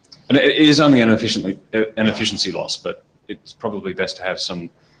it is only an efficiency loss, but it's probably best to have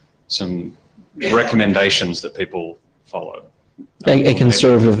some recommendations that people follow. A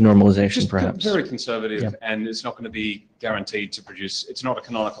conservative normalization, perhaps. Very conservative, and it's not going to be guaranteed to produce. It's not a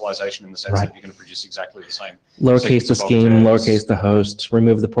canonicalization in the sense that you're going to produce exactly the same. Lowercase the scheme, lowercase the host,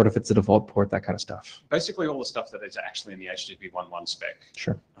 remove the port if it's the default port, that kind of stuff. Basically, all the stuff that is actually in the HTTP 1.1 spec.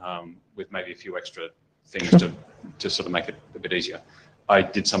 Sure. With maybe a few extra things to sort of make it a bit easier. I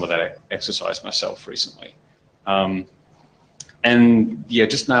did some of that exercise myself recently, and yeah,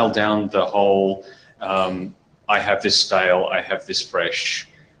 just nailed down the whole. I have this stale, I have this fresh,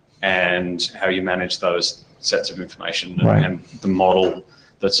 and how you manage those sets of information and the model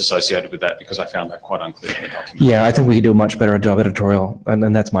that's associated with that, because I found that quite unclear in the document. Yeah, I think we could do a much better job editorial,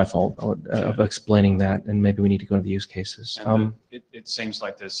 and that's my fault of explaining that, and maybe we need to go to the use cases. It seems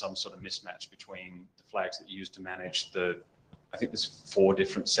like there's some sort of mismatch between the flags that you use to manage I think there's 4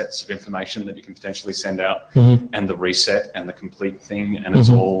 different sets of information that you can potentially send out, and the reset and the complete thing, and it's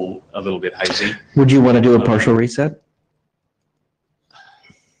all a little bit hazy. Would you want to do a partial reset?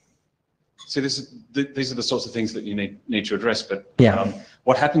 See, these are the sorts of things that you need to address. But yeah.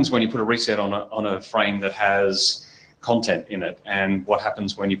 What happens when you put a reset on a frame that has content in it, and what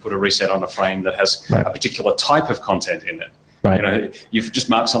happens when you put a reset on a frame that has a particular type of content in it? Right. You know, you've just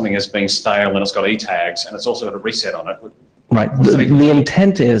marked something as being stale, and it's got e tags, and it's also got a reset on it. Right. The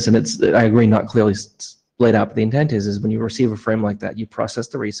intent is, and I agree, not clearly laid out, but the intent is when you receive a frame like that, you process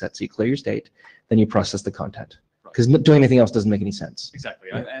the reset, so you clear your state, then you process the content. Because doing anything else doesn't make any sense. Exactly,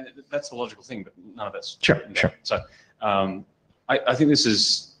 and that's the logical thing, but none of that's sure. So I think this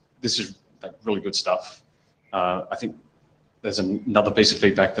is like really good stuff. I think there's another piece of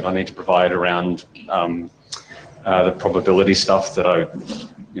feedback that I need to provide around the probability stuff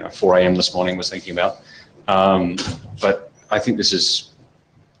that 4 a.m. this morning was thinking about. But I think this is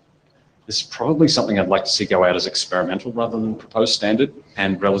probably something I'd like to see go out as experimental rather than proposed standard,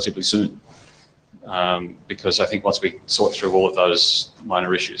 and relatively soon. Because I think once we sort through all of those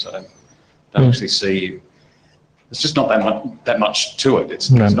minor issues, I don't actually see. It's just not that much to it.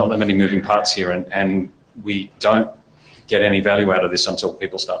 There's not that many moving parts here, and we don't get any value out of this until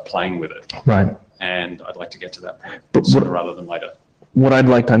people start playing with it. Right. And I'd like to get to that point sooner rather than later. What I'd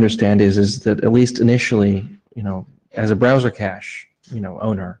like to understand is that at least initially, as a browser cache,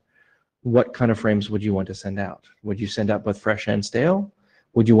 owner, what kind of frames would you want to send out? Would you send out both fresh and stale?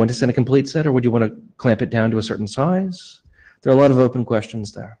 Would you want to send a complete set, or would you want to clamp it down to a certain size? There are a lot of open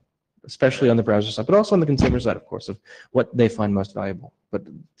questions there, especially on the browser side, but also on the consumer side, of course, of what they find most valuable. But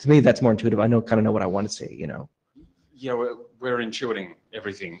to me, that's more intuitive. I kind of know what I want to see, Yeah, we're intuiting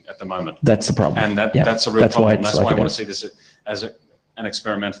everything at the moment. That's the problem. And that's a real problem. That's why I want to see this as an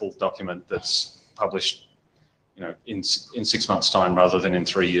experimental document that's published in 6 months' time rather than in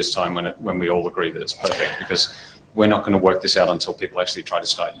 3 years' time when we all agree that it's perfect, because we're not going to work this out until people actually try to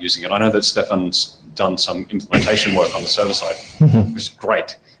start using it. I know that Stefan's done some implementation work on the server side, which is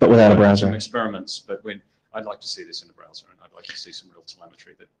great. But without a browser. Some experiments, but I'd like to see this in the browser, and I'd like to see some real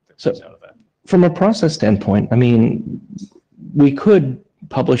telemetry that So- comes out of that. From a process standpoint, I mean, we could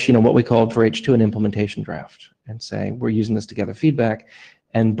publish, what we called for H2 an implementation draft and say, we're using this to gather feedback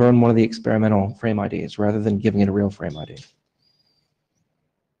and burn one of the experimental frame IDs rather than giving it a real frame ID.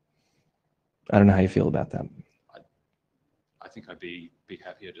 I don't know how you feel about that. I think I'd be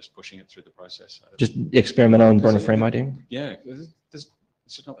happier just pushing it through the process. Just experimental and burn a frame ID? Yeah, it's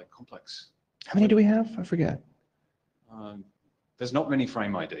just not that complex. How many do we have? I forget. There's not many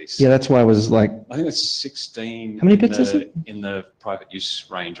frame IDs. Yeah, that's why I was like, I think it's 16. How many bits is it? In the private use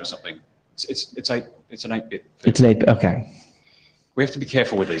range or something. It's an 8-bit. it's an 8, okay. We have to be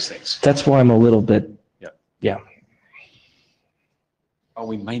careful with these things. That's why I'm a little bit, yeah. Oh,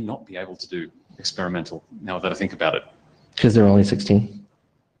 we may not be able to do experimental now that I think about it. Because they're only 16.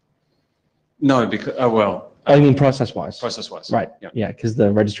 No, because, oh, well. I mean process-wise. Process-wise. Right, Yeah. yeah, because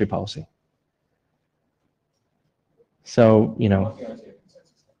the registry policy. So,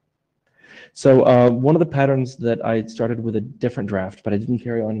 So one of the patterns that I started with a different draft, but I didn't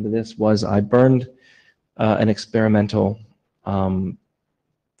carry on into this, was I burned an experimental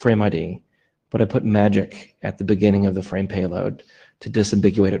frame ID, but I put magic at the beginning of the frame payload to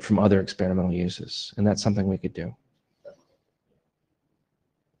disambiguate it from other experimental uses. And that's something we could do.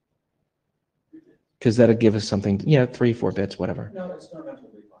 Because that'll give us something, 3-4 bits, whatever. No, experimental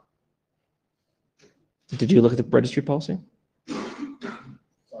refund. Did you look at the registry policy?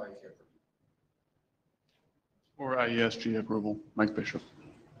 Sorry, Chair. Or IESG approval, Mike Bishop.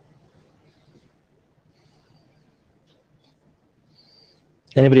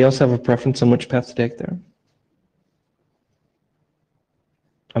 Anybody else have a preference on which path to take there?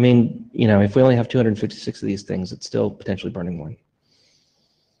 I mean, if we only have 256 of these things, it's still potentially burning one.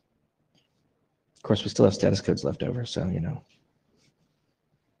 Of course, we still have status codes left over, so,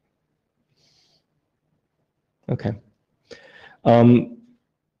 Okay.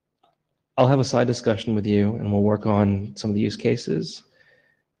 I'll have a side discussion with you, and we'll work on some of the use cases.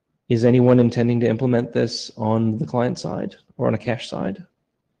 Is anyone intending to implement this on the client side or on a cache side?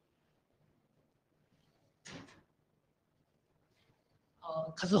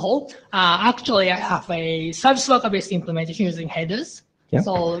 Kazuho. Actually, I have a service worker-based implementation using headers. Yeah.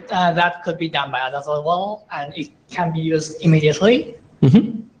 So that could be done by others as well, and it can be used immediately.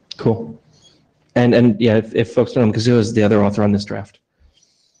 Mm-hmm. Cool. And yeah, if folks don't know, Kazuo is the other author on this draft.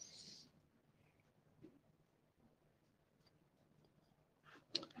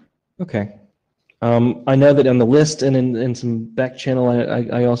 Okay. I know that on the list and in some back channel,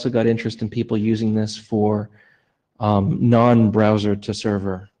 I also got interest in people using this for non-browser to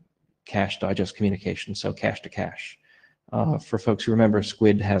server cache digest communication, so cache to cache. For folks who remember,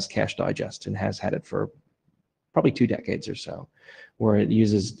 Squid has cache digest and has had it for probably 2 decades or so, where it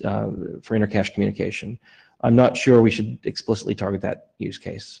uses for inter-cache communication. I'm not sure we should explicitly target that use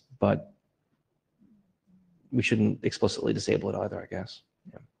case, but we shouldn't explicitly disable it either, I guess.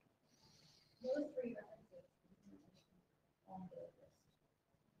 Yeah.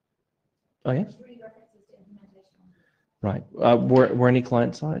 Oh, yeah? Right. Were any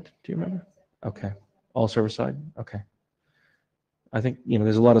client side? Do you remember? Okay. All server side? Okay. I think,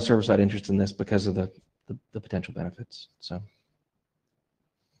 there's a lot of server side interest in this because of the potential benefits. So.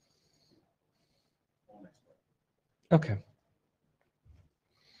 Okay.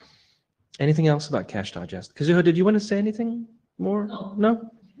 Anything else about cache digest? Kazuho, did you want to say anything more?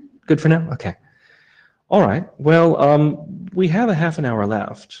 No? Good for now? Okay. All right. Well, we have a half an hour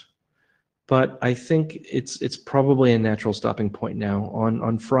left, but I think it's probably a natural stopping point now.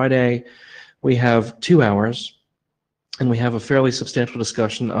 On Friday, we have 2 hours, and we have a fairly substantial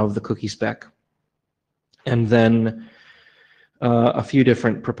discussion of the cookie spec, and then a few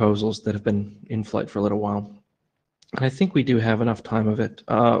different proposals that have been in flight for a little while. And I think we do have enough time of it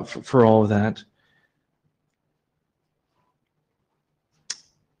for all of that.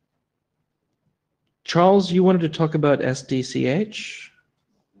 Charles, you wanted to talk about SDCH?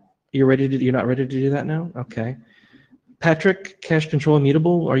 You're not ready to do that now? Okay. Patrick, cache control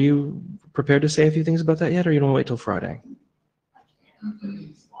immutable, are you prepared to say a few things about that yet, or you don't want to wait till Friday?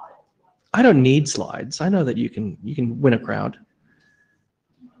 I don't need slides. I know that you can win a crowd.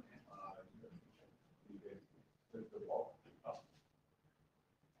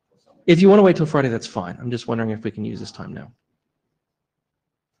 If you want to wait till Friday, that's fine. I'm just wondering if we can use this time now.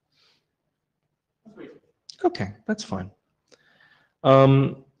 Okay, that's fine.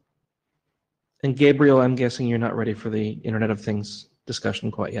 And Gabriel, I'm guessing you're not ready for the Internet of Things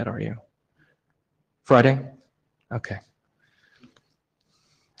discussion quite yet, are you? Friday? Okay.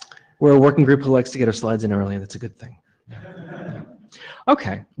 We're a working group who likes to get our slides in early. That's a good thing.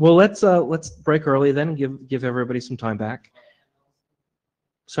 Okay. Well, let's break early then. Give everybody some time back.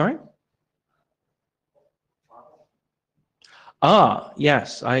 Sorry.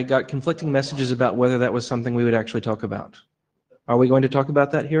 Yes, I got conflicting messages about whether that was something we would actually talk about. Are we going to talk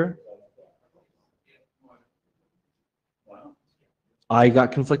about that here? I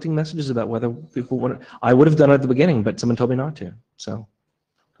got conflicting messages about whether people want to. I would have done it at the beginning, but someone told me not to. So,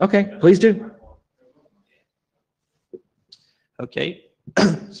 okay, please do. Okay,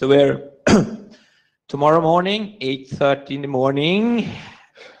 so we're tomorrow morning, 8:30 in the morning,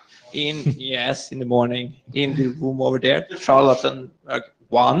 in the morning, in the room over there, Charlottenburg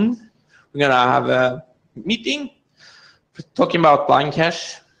 1. We're gonna have a meeting talking about blind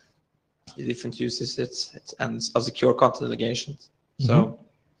cache, the different uses and secure content allegations. So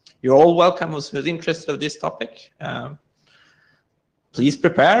you're all welcome who's interested in this topic. Please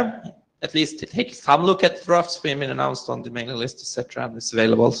prepare. At least take some look at the drafts we've been announced on the mailing list, etc. And it's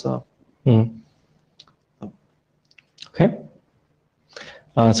available. So. Okay.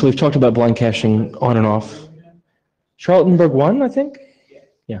 So we've talked about blind caching on and off. Charlottenburg 1, I think?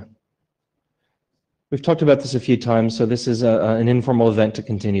 Yeah. We've talked about this a few times, so this is an informal event to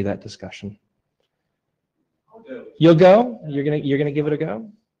continue that discussion. You'll go? You're gonna give it a go?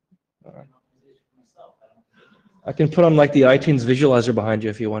 All right. I can put on like the iTunes visualizer behind you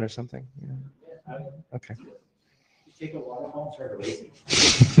if you want or something. Yeah. Okay.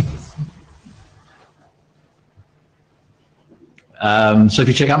 So if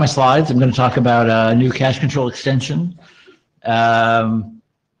you check out my slides, I'm going to talk about a new cache control extension that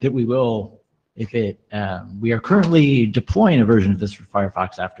we will, we are currently deploying a version of this for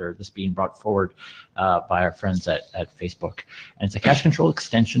Firefox after this being brought forward by our friends at Facebook. And it's a cache control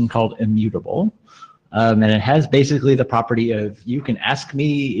extension called Immutable. And it has basically the property of you can ask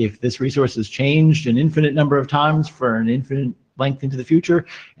me if this resource has changed an infinite number of times for an infinite length into the future,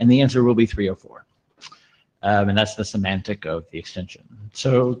 and the answer will be 304. And that's the semantic of the extension.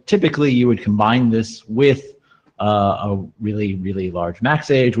 So typically you would combine this with a really, really large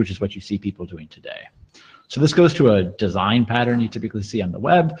max age, which is what you see people doing today. So this goes to a design pattern you typically see on the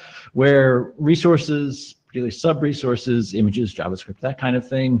web, where resources, particularly sub-resources, images, JavaScript, that kind of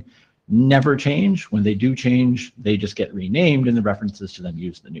thing, never change. When they do change, they just get renamed and the references to them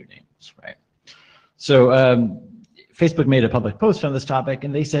use the new names, right? So Facebook made a public post on this topic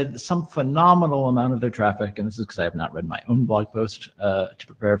and they said some phenomenal amount of their traffic, and this is because I have not read my own blog post to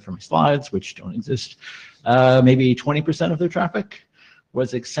prepare for my slides, which don't exist, maybe 20% of their traffic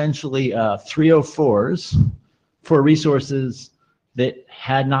was essentially 304s for resources that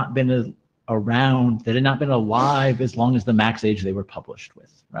had not been around, that had not been alive as long as the max age they were published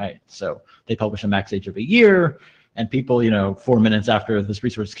with. Right, so they publish a max age of a year, and people, 4 minutes after this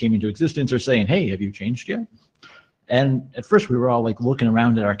resource came into existence, are saying, "Hey, have you changed yet?" And at first, we were all like looking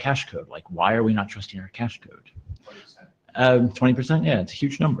around at our cache code, like, why are we not trusting our cache code? 20%, yeah, it's a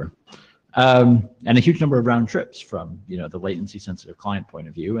huge number, and a huge number of round trips from the latency-sensitive client point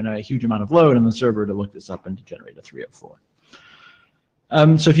of view, and a huge amount of load on the server to look this up and to generate a 304.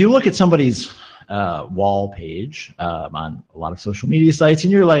 So if you look at somebody's wall page on a lot of social media sites,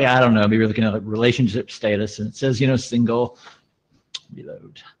 and you're like, I don't know, maybe you're looking at like relationship status, and it says, single,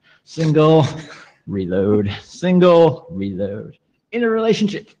 reload, single, reload, single, reload, in a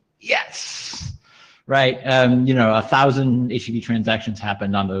relationship, yes, right? 1,000 HTTP transactions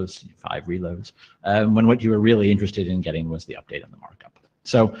happened on those 5 reloads, when what you were really interested in getting was the update on the markup.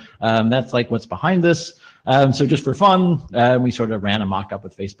 So that's like what's behind this. So just for fun, we sort of ran a mock-up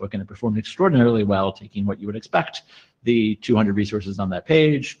with Facebook, and it performed extraordinarily well, taking what you would expect, the 200 resources on that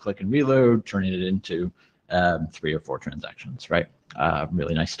page, click and reload, turning it into 3 or 4 transactions, right?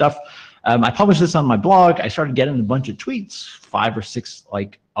 Really nice stuff. I published this on my blog. I started getting a bunch of tweets, 5 or 6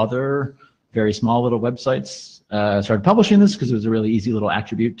 like other very small little websites. Started publishing this because it was a really easy little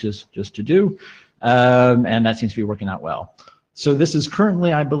attribute just to do, and that seems to be working out well. So this is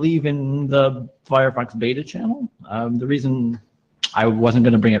currently, I believe, in the Firefox beta channel. The reason I wasn't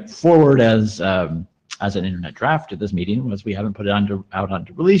going to bring it forward as an internet draft at this meeting was we haven't put it out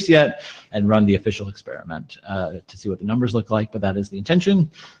onto release yet and run the official experiment to see what the numbers look like, but that is the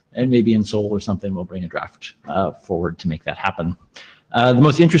intention. And maybe in Seoul or something, we'll bring a draft forward to make that happen. The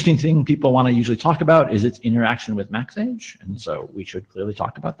most interesting thing people want to usually talk about is its interaction with MaxAge, and so we should clearly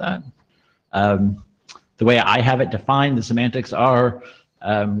talk about that. The way I have it defined, the semantics are,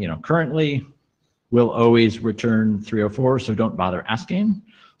 currently we'll always return 304, so don't bother asking.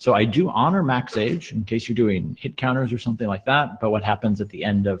 So I do honor MaxAge in case you're doing hit counters or something like that, but what happens at the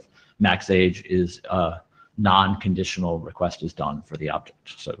end of MaxAge is a non-conditional request is done for the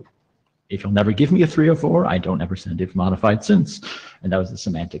object. So If you'll never give me a 304, I don't ever send if modified since. And that was the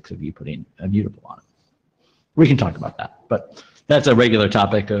semantics of you putting immutable on it. We can talk about that, but that's a regular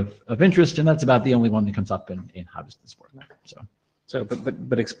topic of interest, and that's about the only one that comes up in how does this work.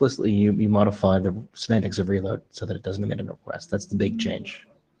 But explicitly you modify the semantics of reload so that it doesn't emit a request. That's the big change.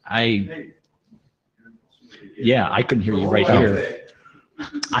 Yeah, I couldn't hear you right here.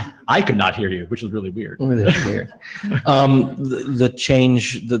 I could not hear you, which is really weird. That's weird. The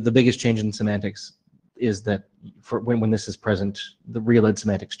change, the biggest change in semantics is that for when this is present, the reload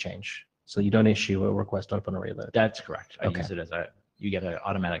semantics change. So you don't issue a request open a reload. That's correct. I Okay. use it as you get an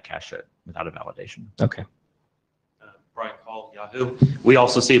automatic cache hit without a validation. Okay. Brian Call, Yahoo. We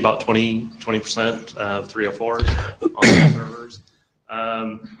also see about 20% of 304s on the servers.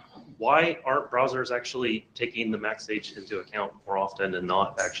 Why aren't browsers actually taking the max age into account more often and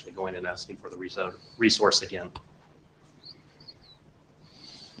not actually going and asking for the resource again?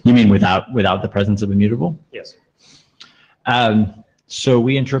 You mean without the presence of immutable? Yes. So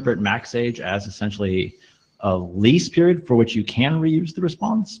we interpret max age as essentially a lease period for which you can reuse the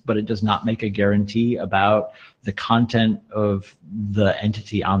response, but it does not make a guarantee about the content of the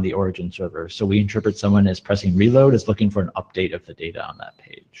entity on the origin server. So we interpret someone as pressing reload as looking for an update of the data on that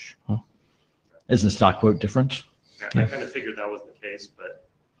page. Huh. Is the stock quote different? Yeah, I kind of figured that was the case, but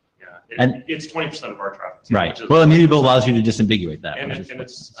yeah, And- it's 20% of our traffic. Right. which is- Well, immutable allows you to disambiguate that. And, which is and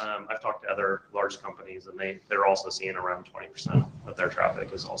it's, I've talked to other large companies and they're also seeing around 20% of their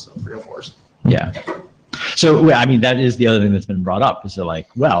traffic is also 304s. Yeah. So, I mean, that is the other thing that's been brought up. Is like,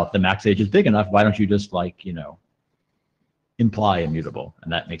 well, if the max age is big enough, why don't you just like, imply immutable?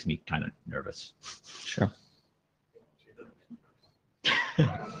 And that makes me kind of nervous. Sure.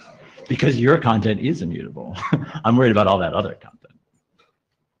 Because your content is immutable. I'm worried about all that other content.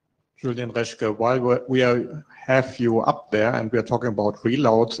 Julian Reschke, while have you up there and we're talking about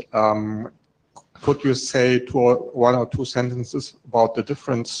reload, could you say one or two sentences about the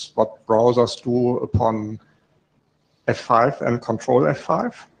difference what browsers do upon F5 and control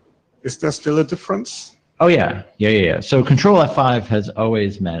F5? Is there still a difference? Oh yeah. So control F5 has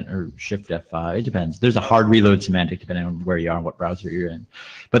always meant, or shift F5, it depends. There's a hard reload semantic depending on where you are and what browser you're in.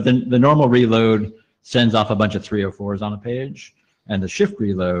 But the normal reload sends off a bunch of 304s on a page, and the shift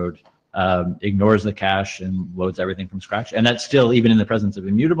reload ignores the cache and loads everything from scratch. And that's still, even in the presence of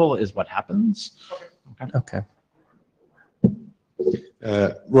immutable, is what happens. Okay.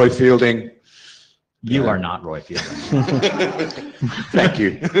 Roy Fielding. You are not Roy Fielding. Thank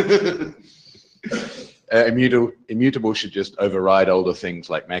you. Immutable should just override older things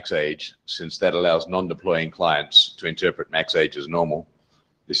like max age, since that allows non-deploying clients to interpret max age as normal.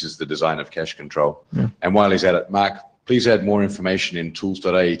 This is the design of cache control. Yeah. And while he's at it, Mark, please add more information in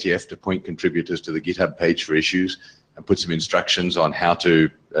tools.ietf to point contributors to the GitHub page for issues and put some instructions on how to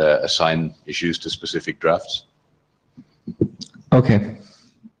assign issues to specific drafts. Okay.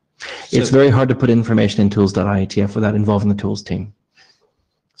 It's very hard to put information in tools.ietf without involving the tools team.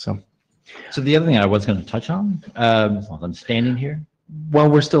 So the other thing I was going to touch on, while I'm standing here. While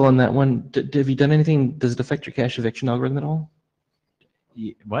we're still on that one, have you done anything, does it affect your cache eviction algorithm at all?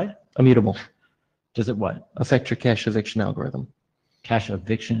 What? Immutable. Does it what? Affect your cache eviction algorithm. Cache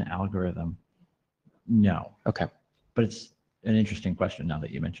eviction algorithm? No. Okay. But it's an interesting question now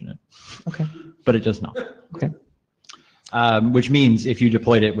that you mention it. Okay. But it does not. Okay. Which means if you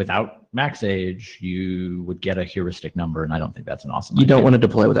deployed it without max age, you would get a heuristic number, and I don't think that's an awesome You idea. don't want to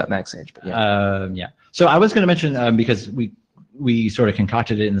deploy without max age, but yeah. Yeah. So I was going to mention, because we sort of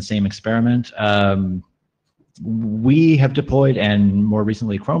concocted it in the same experiment, we have deployed, and more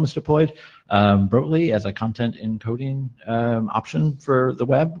recently Chrome has deployed, Brotli as a content encoding option for the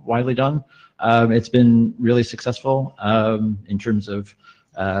web, widely done. It's been really successful in terms of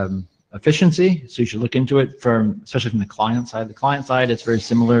efficiency, so you should look into it, especially from the client side. The client side, it's very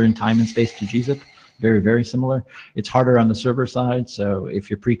similar in time and space to gzip, very, very similar. It's harder on the server side, so if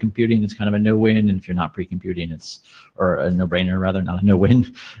you're pre-computing, it's kind of a no-win, and if you're not pre-computing, or a no-brainer rather, not a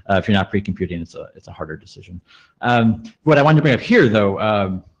no-win. If you're not pre-computing, it's a harder decision. What I wanted to bring up here,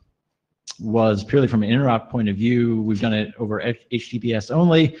 though, was purely from an interop point of view. We've done it over Httpbis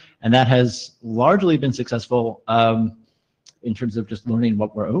only, and that has largely been successful in terms of just learning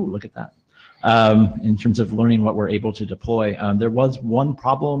what we're, look at that. In terms of learning what we're able to deploy. There was one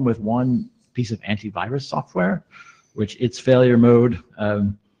problem with one piece of antivirus software, which its failure mode,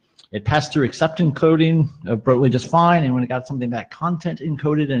 it passed through accept encoding of Brotli just fine, and when it got something back content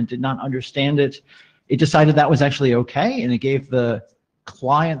encoded and it did not understand it, it decided that was actually okay, and it gave the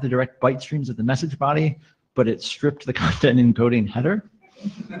client the direct byte streams of the message body, but it stripped the content encoding header.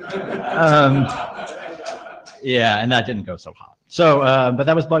 Yeah, and that didn't go so hot. So, but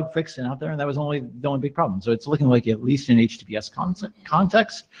that was bug fixed and out there, and that was the only big problem. So it's looking like, at least in HTTPS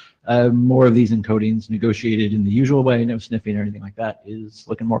context, more of these encodings negotiated in the usual way, no sniffing or anything like that, is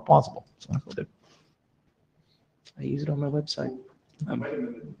looking more plausible. So that's what I use it on my website.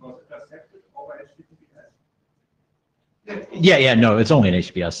 Yeah, no, it's only an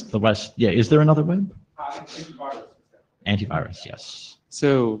HTTPS. The rest, yeah. Is there another web? Antivirus, yes.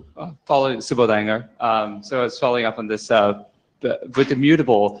 So following Subodh Iyengar, so I was following up on this. With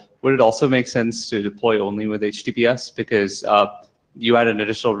immutable, would it also make sense to deploy only with HTTPS? Because you add an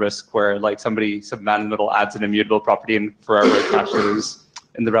additional risk where like some man in the middle adds an immutable property and forever caches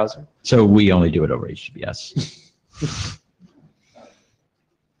in the browser. So we only do it over HTTPS.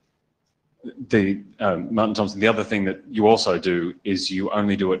 Martin Thompson, the other thing that you also do is you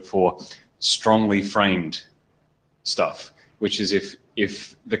only do it for strongly framed stuff, which is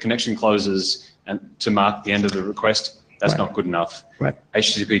if the connection closes and to mark the end of the request, that's not good enough. Right.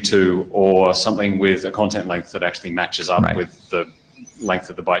 HTTP2 or something with a content length that actually matches up with the length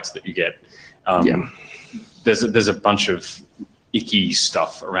of the bytes that you get. There's a bunch of icky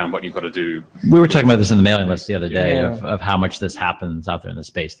stuff around what you've got to do. We were talking about this in the mailing list the other day of how much this happens out there in the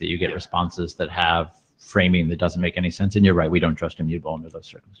space, that you get responses that have framing that doesn't make any sense. And you're right, we don't trust immutable under those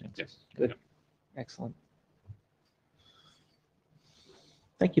circumstances. Good. Excellent.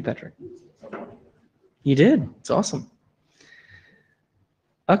 Thank you, Patrick. You did. It's awesome.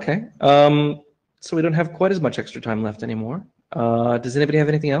 Okay. So we don't have quite as much extra time left anymore. Does anybody have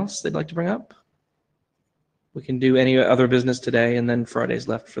anything else they'd like to bring up? We can do any other business today, and then Friday's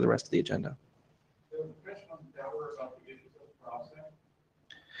left for the rest of the agenda.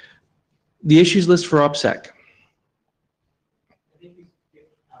 The issues list for OPSEC.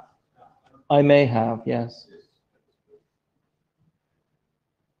 I may have, yes.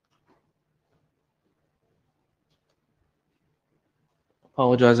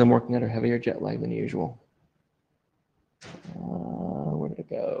 Apologize, I'm working under heavier jet lag than usual. Where did it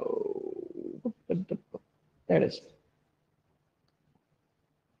go? There it is.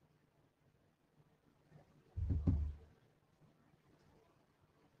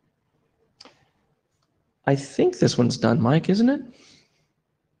 I think this one's done, Mike, isn't it?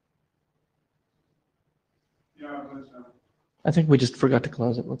 Yeah, I think we just forgot to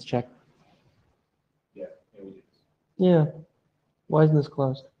close it. Let's check. Yeah. Why isn't this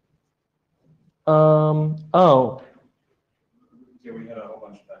closed? Oh. Yeah, we had a whole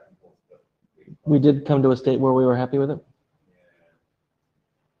bunch of back and forth. We did come to a state where we were happy with it?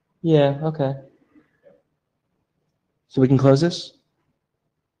 Yeah, okay. So we can close this?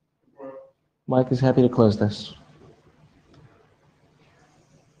 Mike is happy to close this.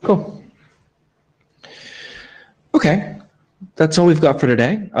 Cool. Okay. That's all we've got for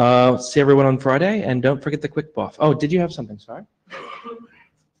today. See everyone on Friday, and don't forget the quick buff. Oh, did you have something? Sorry.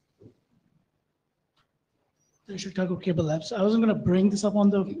 The Chicago Cable Labs. I wasn't going to bring this up on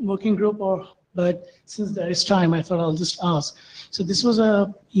the working group, but since there is time, I thought I'll just ask. So this was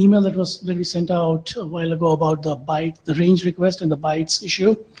a email that we sent out a while ago about the range request and the bytes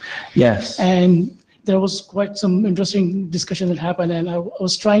issue. Yes. And there was quite some interesting discussion that happened, and I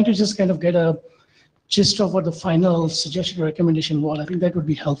was trying to just kind of get a gist of what the final suggestion or recommendation was. I think that would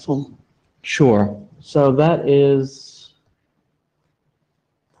be helpful. Sure. So that is.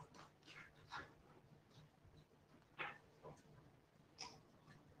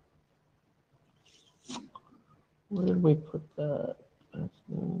 Where did we put that?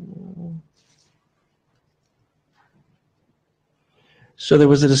 So there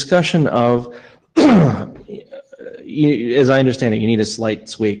was a discussion of, as I understand it, you need a slight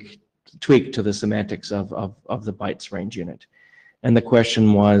tweak to the semantics of the bytes range unit. And the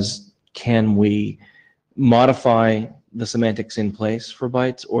question was, can we modify the semantics in place for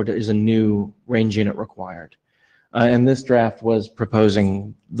bytes, or is a new range unit required? And this draft was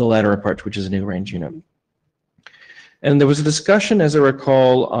proposing the latter approach, which is a new range unit. And there was a discussion, as I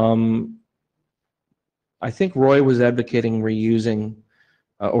recall, I think Roy was advocating reusing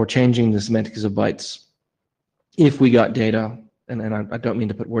or changing the semantics of bytes if we got data, and I don't mean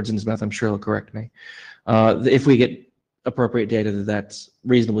to put words in his mouth, I'm sure he'll correct me, if we get appropriate data that's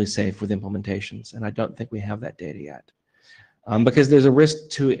reasonably safe with implementations, and I don't think we have that data yet. Because there's a risk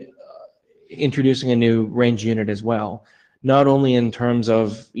to introducing a new range unit as well. Not only in terms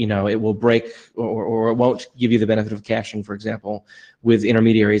of, it will break or it won't give you the benefit of caching, for example, with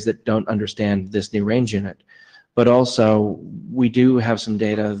intermediaries that don't understand this new range unit, but also we do have some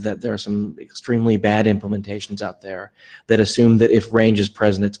data that there are some extremely bad implementations out there that assume that if range is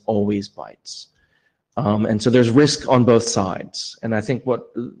present, it's always bytes. And so there's risk on both sides. And I think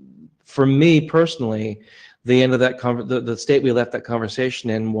for me personally, the end of that the state we left that conversation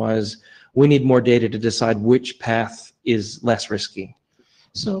in was we need more data to decide which path is less risky.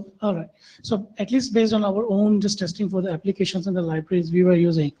 So, all right. So at least based on our own just testing for the applications and the libraries we were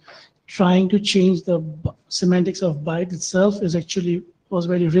using, trying to change the semantics of byte itself was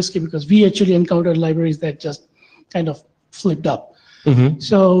very risky because we actually encountered libraries that just kind of flipped up.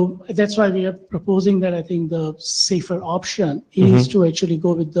 So that's why we are proposing that I think the safer option is to actually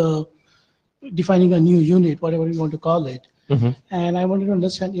go with the defining a new unit, whatever you want to call it. And I wanted to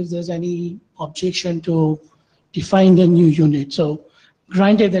understand if there's any objection to define the new unit. So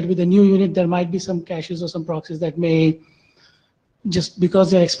granted that with the new unit, there might be some caches or some proxies that may, just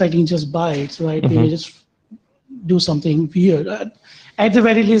because they're expecting just bytes, right? They may just do something weird. At the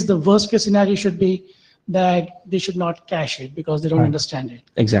very least, the worst case scenario should be that they should not cache it because they don't understand it.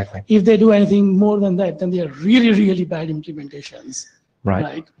 Exactly. If they do anything more than that, then they are really, really bad implementations.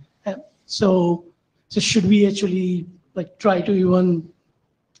 Right. So should we actually like try to even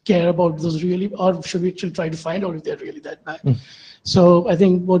care about those really, or should we actually try to find out if they're really that bad? So I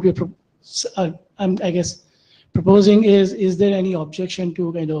think what we're, I guess, proposing is there any objection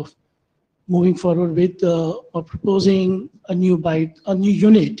to kind of moving forward with or proposing a new byte, a new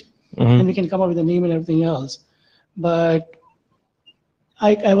unit, and we can come up with a name and everything else. But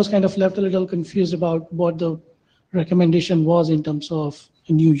I was kind of left a little confused about what the recommendation was in terms of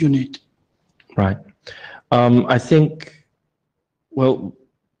a new unit. Right. I think, well,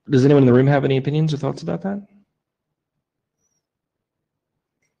 does anyone in the room have any opinions or thoughts about that?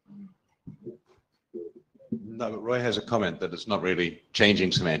 No, but Roy has a comment that it's not really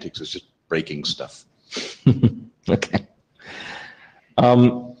changing semantics, it's just breaking stuff. Okay.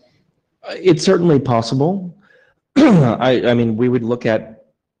 It's certainly possible. I mean, we would look at,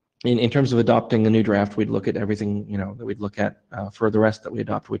 in terms of adopting a new draft, we'd look at everything, that we'd look at for the rest that we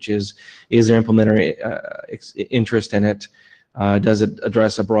adopt, which is there implementary interest in it? Does it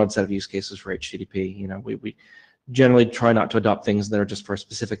address a broad set of use cases for HTTP? We generally try not to adopt things that are just for a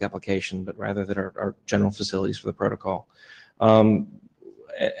specific application, but rather that are general facilities for the protocol. And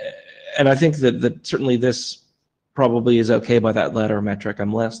I think that certainly this probably is okay by that latter metric.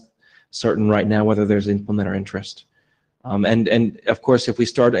 I'm less certain right now whether there's implementer interest. And of course, if we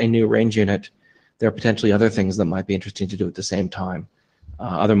start a new range unit, there are potentially other things that might be interesting to do at the same time,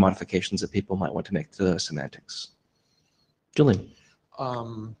 other modifications that people might want to make to the semantics. Julian.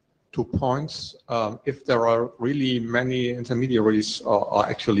 2 points. If there are really many intermediaries or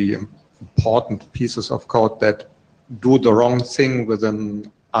actually important pieces of code that do the wrong thing with an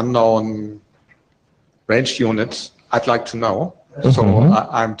unknown range unit, I'd like to know. So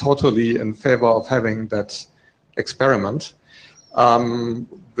I'm totally in favor of having that experiment,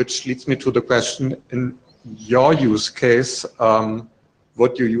 which leads me to the question, in your use case,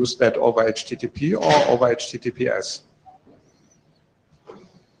 would you use that over HTTP or over HTTPS?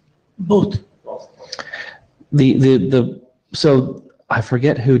 Both. So I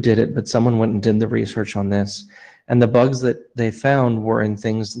forget who did it, but someone went and did the research on this, and the bugs that they found were in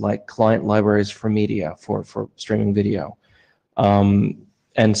things like client libraries for media, for streaming video.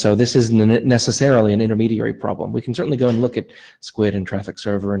 And so this isn't necessarily an intermediary problem. We can certainly go and look at Squid and Traffic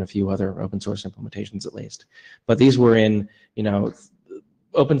Server and a few other open source implementations at least. But these were in,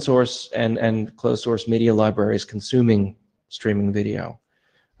 open source and closed source media libraries consuming streaming video,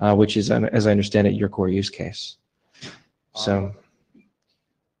 which is, as I understand it, your core use case. So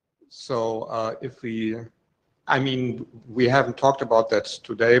if we haven't talked about that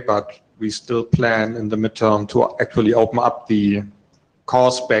today, but we still plan in the midterm to actually open up the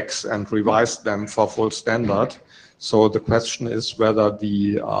core specs and revise them for full standard. So the question is whether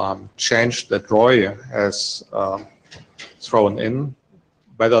the change that Roy has thrown in,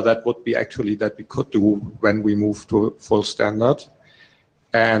 whether that would be actually that we could do when we move to full standard.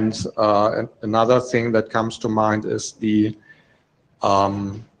 And another thing that comes to mind is the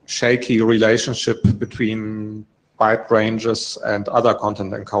shaky relationship between byte ranges and other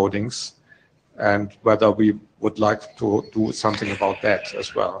content encodings, and whether we would like to do something about that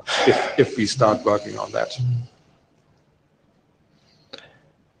as well, if we start working on that.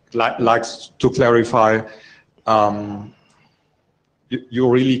 Like to clarify, you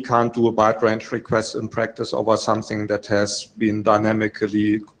really can't do a byte range request in practice over something that has been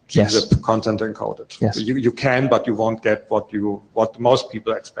dynamically zip content encoded. Yes. You can, but you won't get what most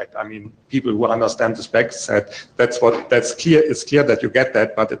people expect. I mean, people who understand the specs said that's clear. It's clear that you get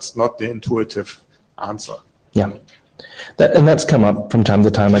that, but it's not the intuitive answer. Yeah, and that's come up from time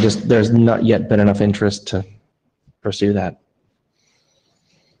to time. There's not yet been enough interest to pursue that.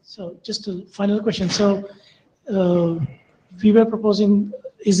 So just a final question. So we were proposing,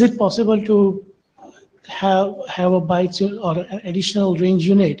 is it possible to have a bytes or an additional range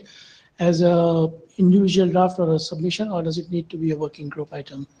unit as a individual draft or a submission, or does it need to be a working group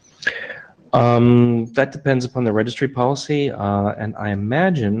item? That depends upon the registry policy, and I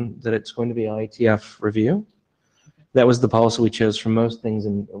imagine that it's going to be IETF review. That was the policy we chose for most things,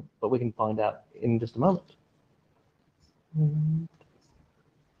 but we can find out in just a moment.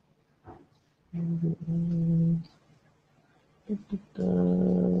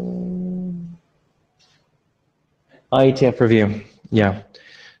 IETF review, yeah.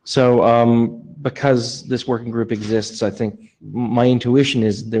 So because this working group exists, I think my intuition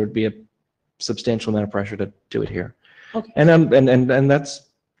is there would be a substantial amount of pressure to do it here. Okay. And that's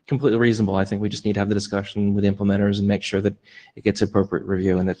completely reasonable. I think we just need to have the discussion with implementers and make sure that it gets appropriate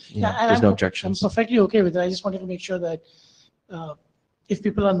review and that there's no objections. I'm perfectly okay with it. I just wanted to make sure that if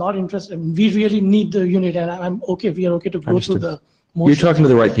people are not interested, we really need the unit, and I'm okay. We are okay to go through the motion. You're talking to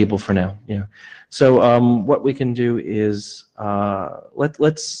the right people for now. Yeah. So what we can do is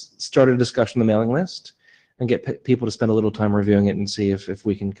let's start a discussion on the mailing list and get people to spend a little time reviewing it and see if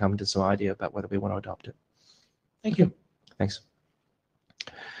we can come to some idea about whether we want to adopt it. Thank you. Thanks.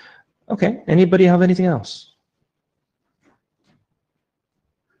 Okay. Anybody have anything else?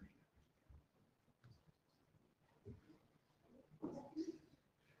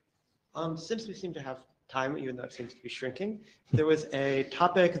 Since we seem to have time, even though it seems to be shrinking, there was a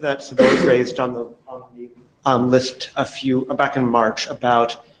topic that Sabot raised on the list back in March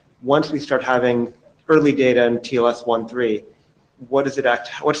about once we start having early data in TLS 1.3,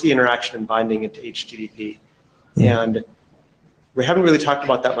 what's the interaction and binding into HTTP? And we haven't really talked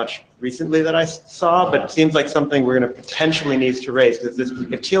about that much recently that I saw, but it seems like something we're going to potentially need to raise, because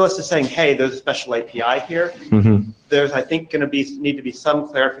if TLS is saying, hey, there's a special API here, there's, I think, going to need to be some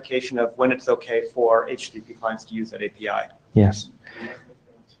clarification of when it's okay for HTTP clients to use that API. Yes.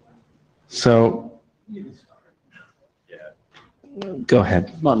 So go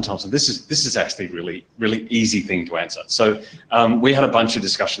ahead. Martin Thompson, this is actually really easy thing to answer. So we had a bunch of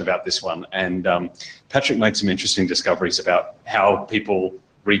discussion about this one, and Patrick made some interesting discoveries about how people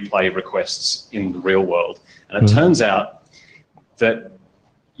replay requests in the real world. And it turns out that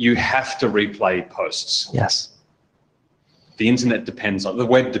you have to replay posts. Yes. The internet depends on, the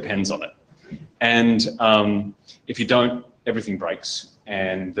web depends on it. And if you don't, everything breaks.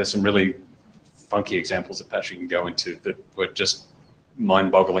 And there's some really funky examples that Patrick can go into that were just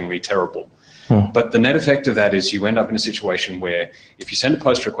mind-bogglingly terrible. But the net effect of that is you end up in a situation where if you send a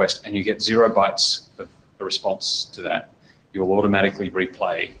post request and you get 0 bytes of a response to that, you'll automatically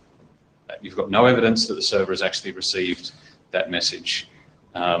replay. You've got no evidence that the server has actually received that message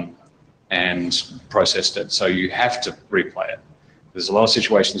and processed it, so you have to replay it. There's a lot of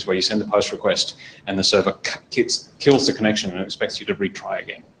situations where you send a post request and the server kills the connection and expects you to retry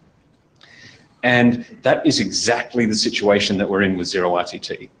again. And that is exactly the situation that we're in with zero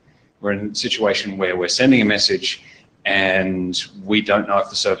RTT. We're in a situation where we're sending a message and we don't know if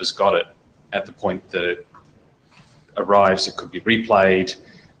the server's got it at the point that it arrives. It could be replayed,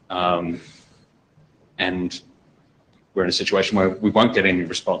 and we're in a situation where we won't get any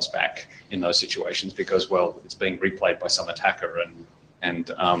response back in those situations because, well, it's being replayed by some attacker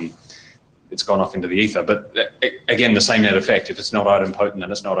and it's gone off into the ether. But again, the same net effect. If it's not idempotent,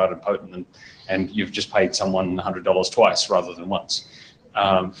 then it's not idempotent, and you've just paid someone $100 twice rather than once.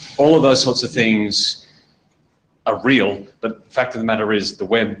 All of those sorts of things are real, but the fact of the matter is the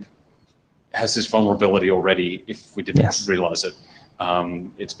web has this vulnerability already if we didn't realize it.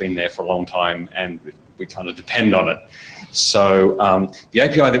 It's been there for a long time and we kind of depend on it. So the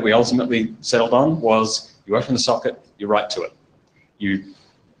API that we ultimately settled on was you open the socket, you write to it.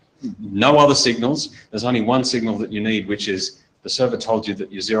 No other signals. There's only one signal that you need, which is the server told you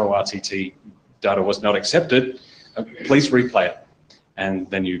that your zero RTT data was not accepted. Please replay it. And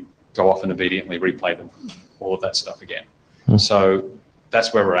then you go off and obediently replay them, all of that stuff again. So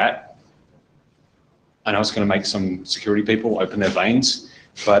that's where we're at. I know it's going to make some security people open their veins,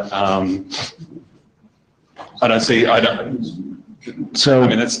 but I don't. So I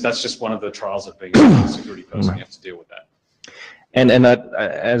mean, that's just one of the trials of being a security person. You have to deal with that. And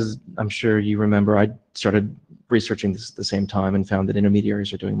as I'm sure you remember, I started researching this at the same time and found that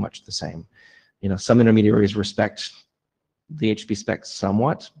intermediaries are doing much the same. You know, some intermediaries respect the HTTP spec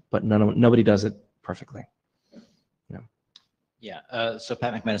somewhat, but nobody does it perfectly. Yeah, so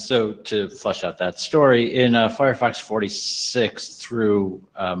Pat McManus, so to flesh out that story, in Firefox 46 through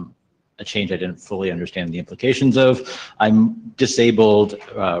a change I didn't fully understand the implications of, I disabled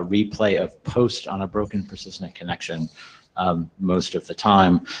replay of post on a broken persistent connection most of the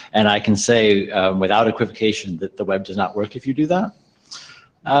time. And I can say without equivocation that the web does not work if you do that.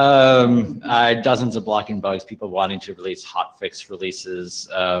 Dozens of blocking bugs, people wanting to release hotfix releases.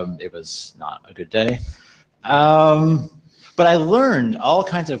 It was not a good day. But I learned all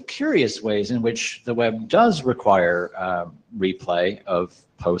kinds of curious ways in which the web does require replay of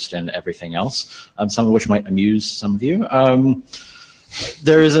post and everything else, some of which might amuse some of you.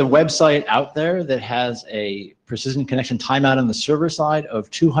 There is a website out there that has a precision connection timeout on the server side of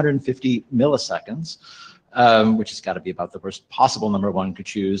 250 milliseconds, which has got to be about the worst possible number one could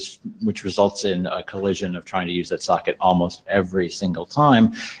choose, which results in a collision of trying to use that socket almost every single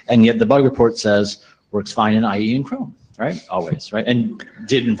time. And yet the bug report says works fine in IE and Chrome, right? Always, right? And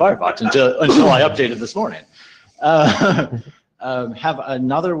did in Firefox until I updated this morning. Have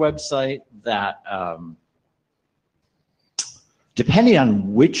another website that, depending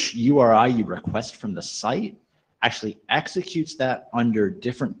on which URI you request from the site, actually executes that under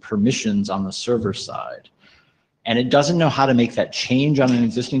different permissions on the server side. And it doesn't know how to make that change on an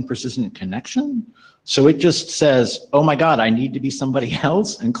existing persistent connection. So it just says, oh my God, I need to be somebody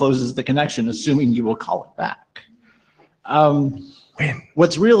else, and closes the connection, assuming you will call it back.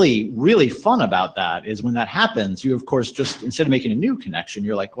 What's really, really fun about that is when that happens, you of course just, instead of making a new connection,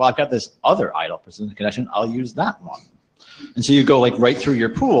 you're like, well, I've got this other idle persistent connection, I'll use that one. And so you go like right through your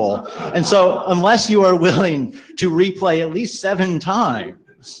pool. And so unless you are willing to replay at least 7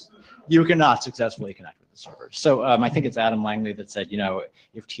 times, you cannot successfully connect with the server. So I think it's Adam Langley that said, you know,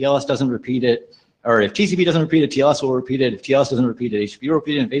 if TLS doesn't repeat it, or if TCP doesn't repeat it, TLS will repeat it. If TLS doesn't repeat it, HTTP will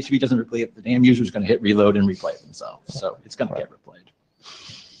repeat it. And if HTTP doesn't repeat it, the damn user is going to hit reload and replay it themselves. So it's going to get replayed.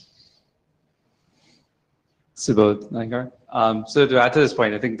 Subodh Nagar. So to add to this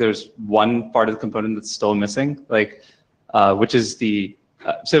point, I think there's one part of the component that's still missing, like, which is the,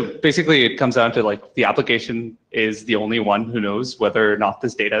 so basically it comes down to like the application is the only one who knows whether or not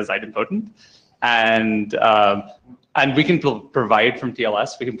this data is idempotent. And we can provide from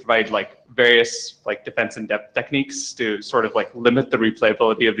TLS, we can provide like various like defense in depth techniques to sort of like limit the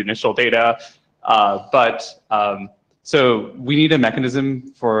replayability of the initial data. So we need a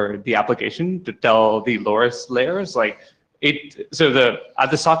mechanism for the application to tell the lowest layers, like at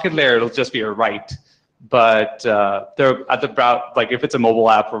the socket layer, it'll just be a write. But there at the like if it's a mobile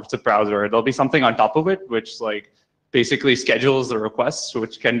app or if it's a browser, there'll be something on top of it, which like basically schedules the requests,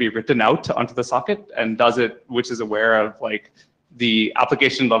 which can be written out onto the socket and does it, which is aware of like the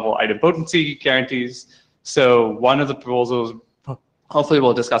application level idempotency guarantees. So one of the proposals, hopefully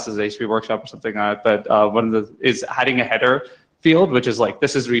we'll discuss this HTTP workshop or something like that, but one of the is adding a header field, which is like,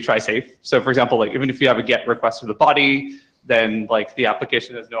 this is retry safe. So for example, like even if you have a GET request to the body, then like the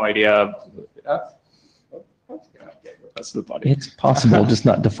application has no idea. It's possible, just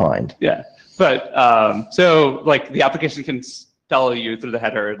not defined. Yeah, but so like the application can tell you through the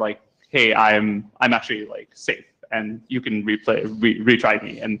header, like, hey, I'm actually like safe, and you can retry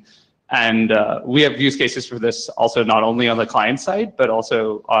me, and we have use cases for this also not only on the client side but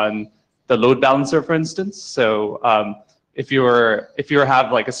also on the load balancer, for instance. So if you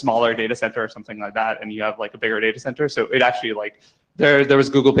have like a smaller data center or something like that, and you have like a bigger data center, so it actually like there was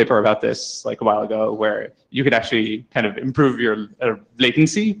a Google paper about this like a while ago where you could actually kind of improve your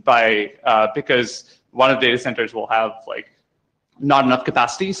latency by because one of the data centers will have like not enough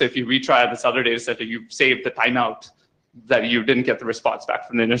capacity. So if you retry this other data center, you save the timeout that you didn't get the response back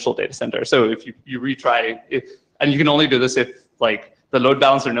from the initial data center. So if you retry it, and you can only do this if like the load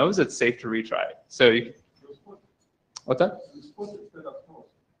balancer knows it's safe to retry. So what's that?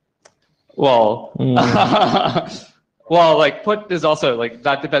 Well, well, like put is also like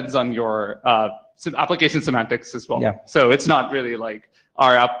that depends on your application semantics as well. Yeah. So it's not really like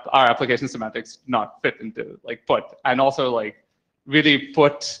our application semantics not fit into like put, and also like really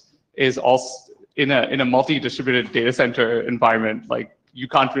put is also in a multi-distributed data center environment. Like you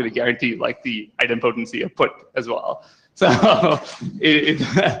can't really guarantee like the idempotency of put as well. So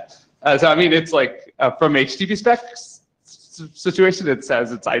so I mean it's like from HTTP specs situation it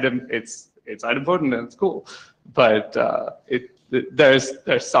says it's idempotent and it's cool. But there's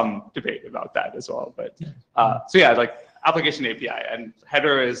some debate about that as well. But so yeah, like application API and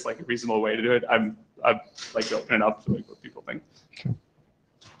header is like a reasonable way to do it. I'm like to open it up to like what people think. Okay.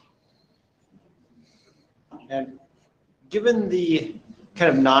 And given the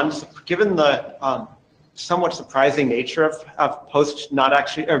kind of given the somewhat surprising nature of post, not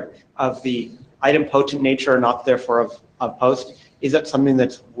actually, or of the idempotent nature, not therefore of post, is that something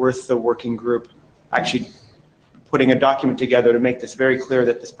that's worth the working group actually putting a document together to make this very clear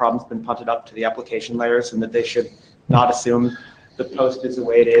that this problem's been punted up to the application layers and that they should not assume the post is the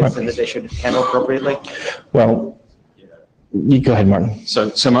way it is and that they should handle appropriately? Well, you go ahead, Martin.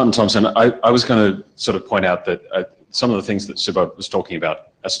 So Martin Thompson, I was going to sort of point out that some of the things that Subodh was talking about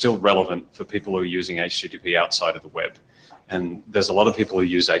are still relevant for people who are using HTTP outside of the web. And there's a lot of people who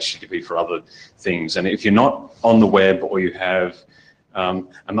use HTTP for other things. And if you're not on the web, or you have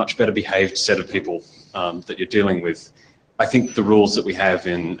a much better behaved set of people that you're dealing with, I think the rules that we have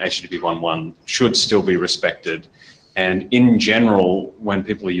in HTTP 1.1 should still be respected. And in general, when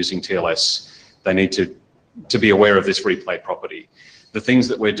people are using TLS, they need to be aware of this replay property. The things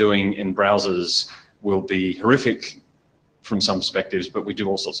that we're doing in browsers will be horrific from some perspectives, but we do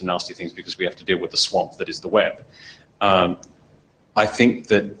all sorts of nasty things because we have to deal with the swamp that is the web. I think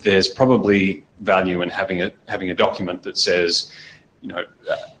that there's probably value in having a document that says, you know,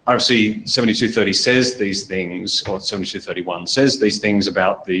 RFC 7230 says these things, or 7231 says these things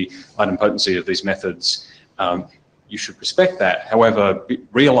about the idempotency of these methods. You should respect that. However,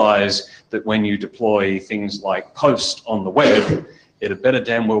 realize that when you deploy things like post on the web, it had better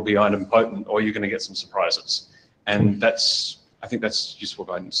damn well be idempotent, or you're going to get some surprises. And I think that's useful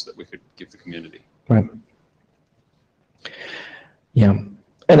guidance that we could give the community. Right. Yeah.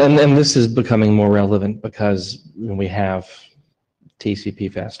 And this is becoming more relevant because we have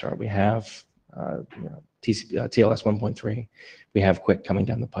TCP fast start, we have TLS 1.3, we have Quick coming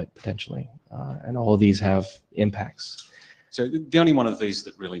down the pipe potentially, and all of these have impacts. So the only one of these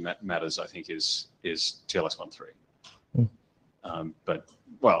that really matters, I think, is TLS 1.3. But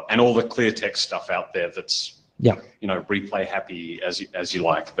well, and all the clear text stuff out there that's, you know, replay happy as you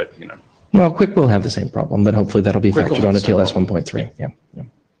like, but you know. Well, Quick will have the same problem, but hopefully that'll be factored onto TLS 1.3. Yeah.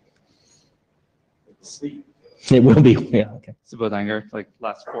 It will be. Yeah. Okay. Subodh Iyengar, like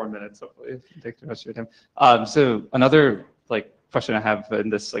last 4 minutes, hopefully take the rest of your time. So another like question I have in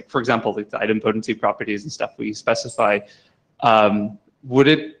this, like for example, like the idempotency properties and stuff we specify, would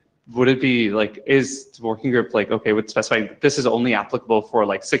it be like, is the working group like okay with specifying that this is only applicable for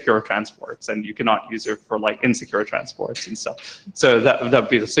like secure transports and you cannot use it for like insecure transports and stuff? So that would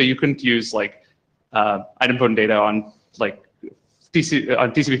be, so you couldn't use like idempotent data on like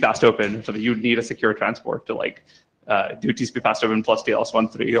TCP fast open, so that you'd need a secure transport to like do TCP fast open plus TLS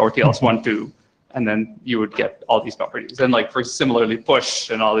 1.3 or TLS 1.2, and then you would get all these properties. And like for similarly push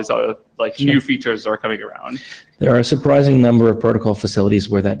and all these other like new features are coming around. There are a surprising number of protocol facilities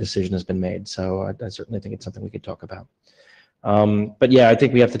where that decision has been made. So I certainly think it's something we could talk about. But yeah, I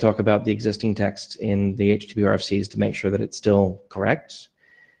think we have to talk about the existing text in the HTTP RFCs to make sure that it's still correct.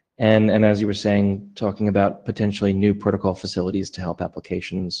 And as you were saying, talking about potentially new protocol facilities to help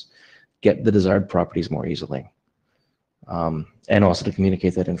applications get the desired properties more easily. And also to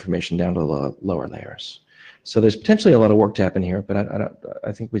communicate that information down to the lower layers. So there's potentially a lot of work to happen here, but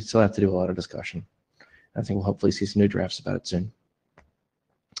I think we still have to do a lot of discussion. I think we'll hopefully see some new drafts about it soon.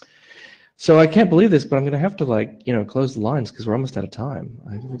 So I can't believe this, but I'm going to have to close the lines because we're almost out of time.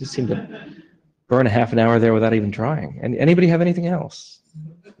 We just seem to burn a half an hour there without even trying. And anybody have anything else?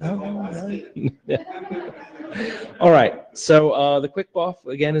 All right. So the quick BOF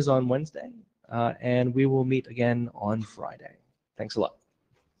again is on Wednesday, and we will meet again on Friday. Thanks a lot.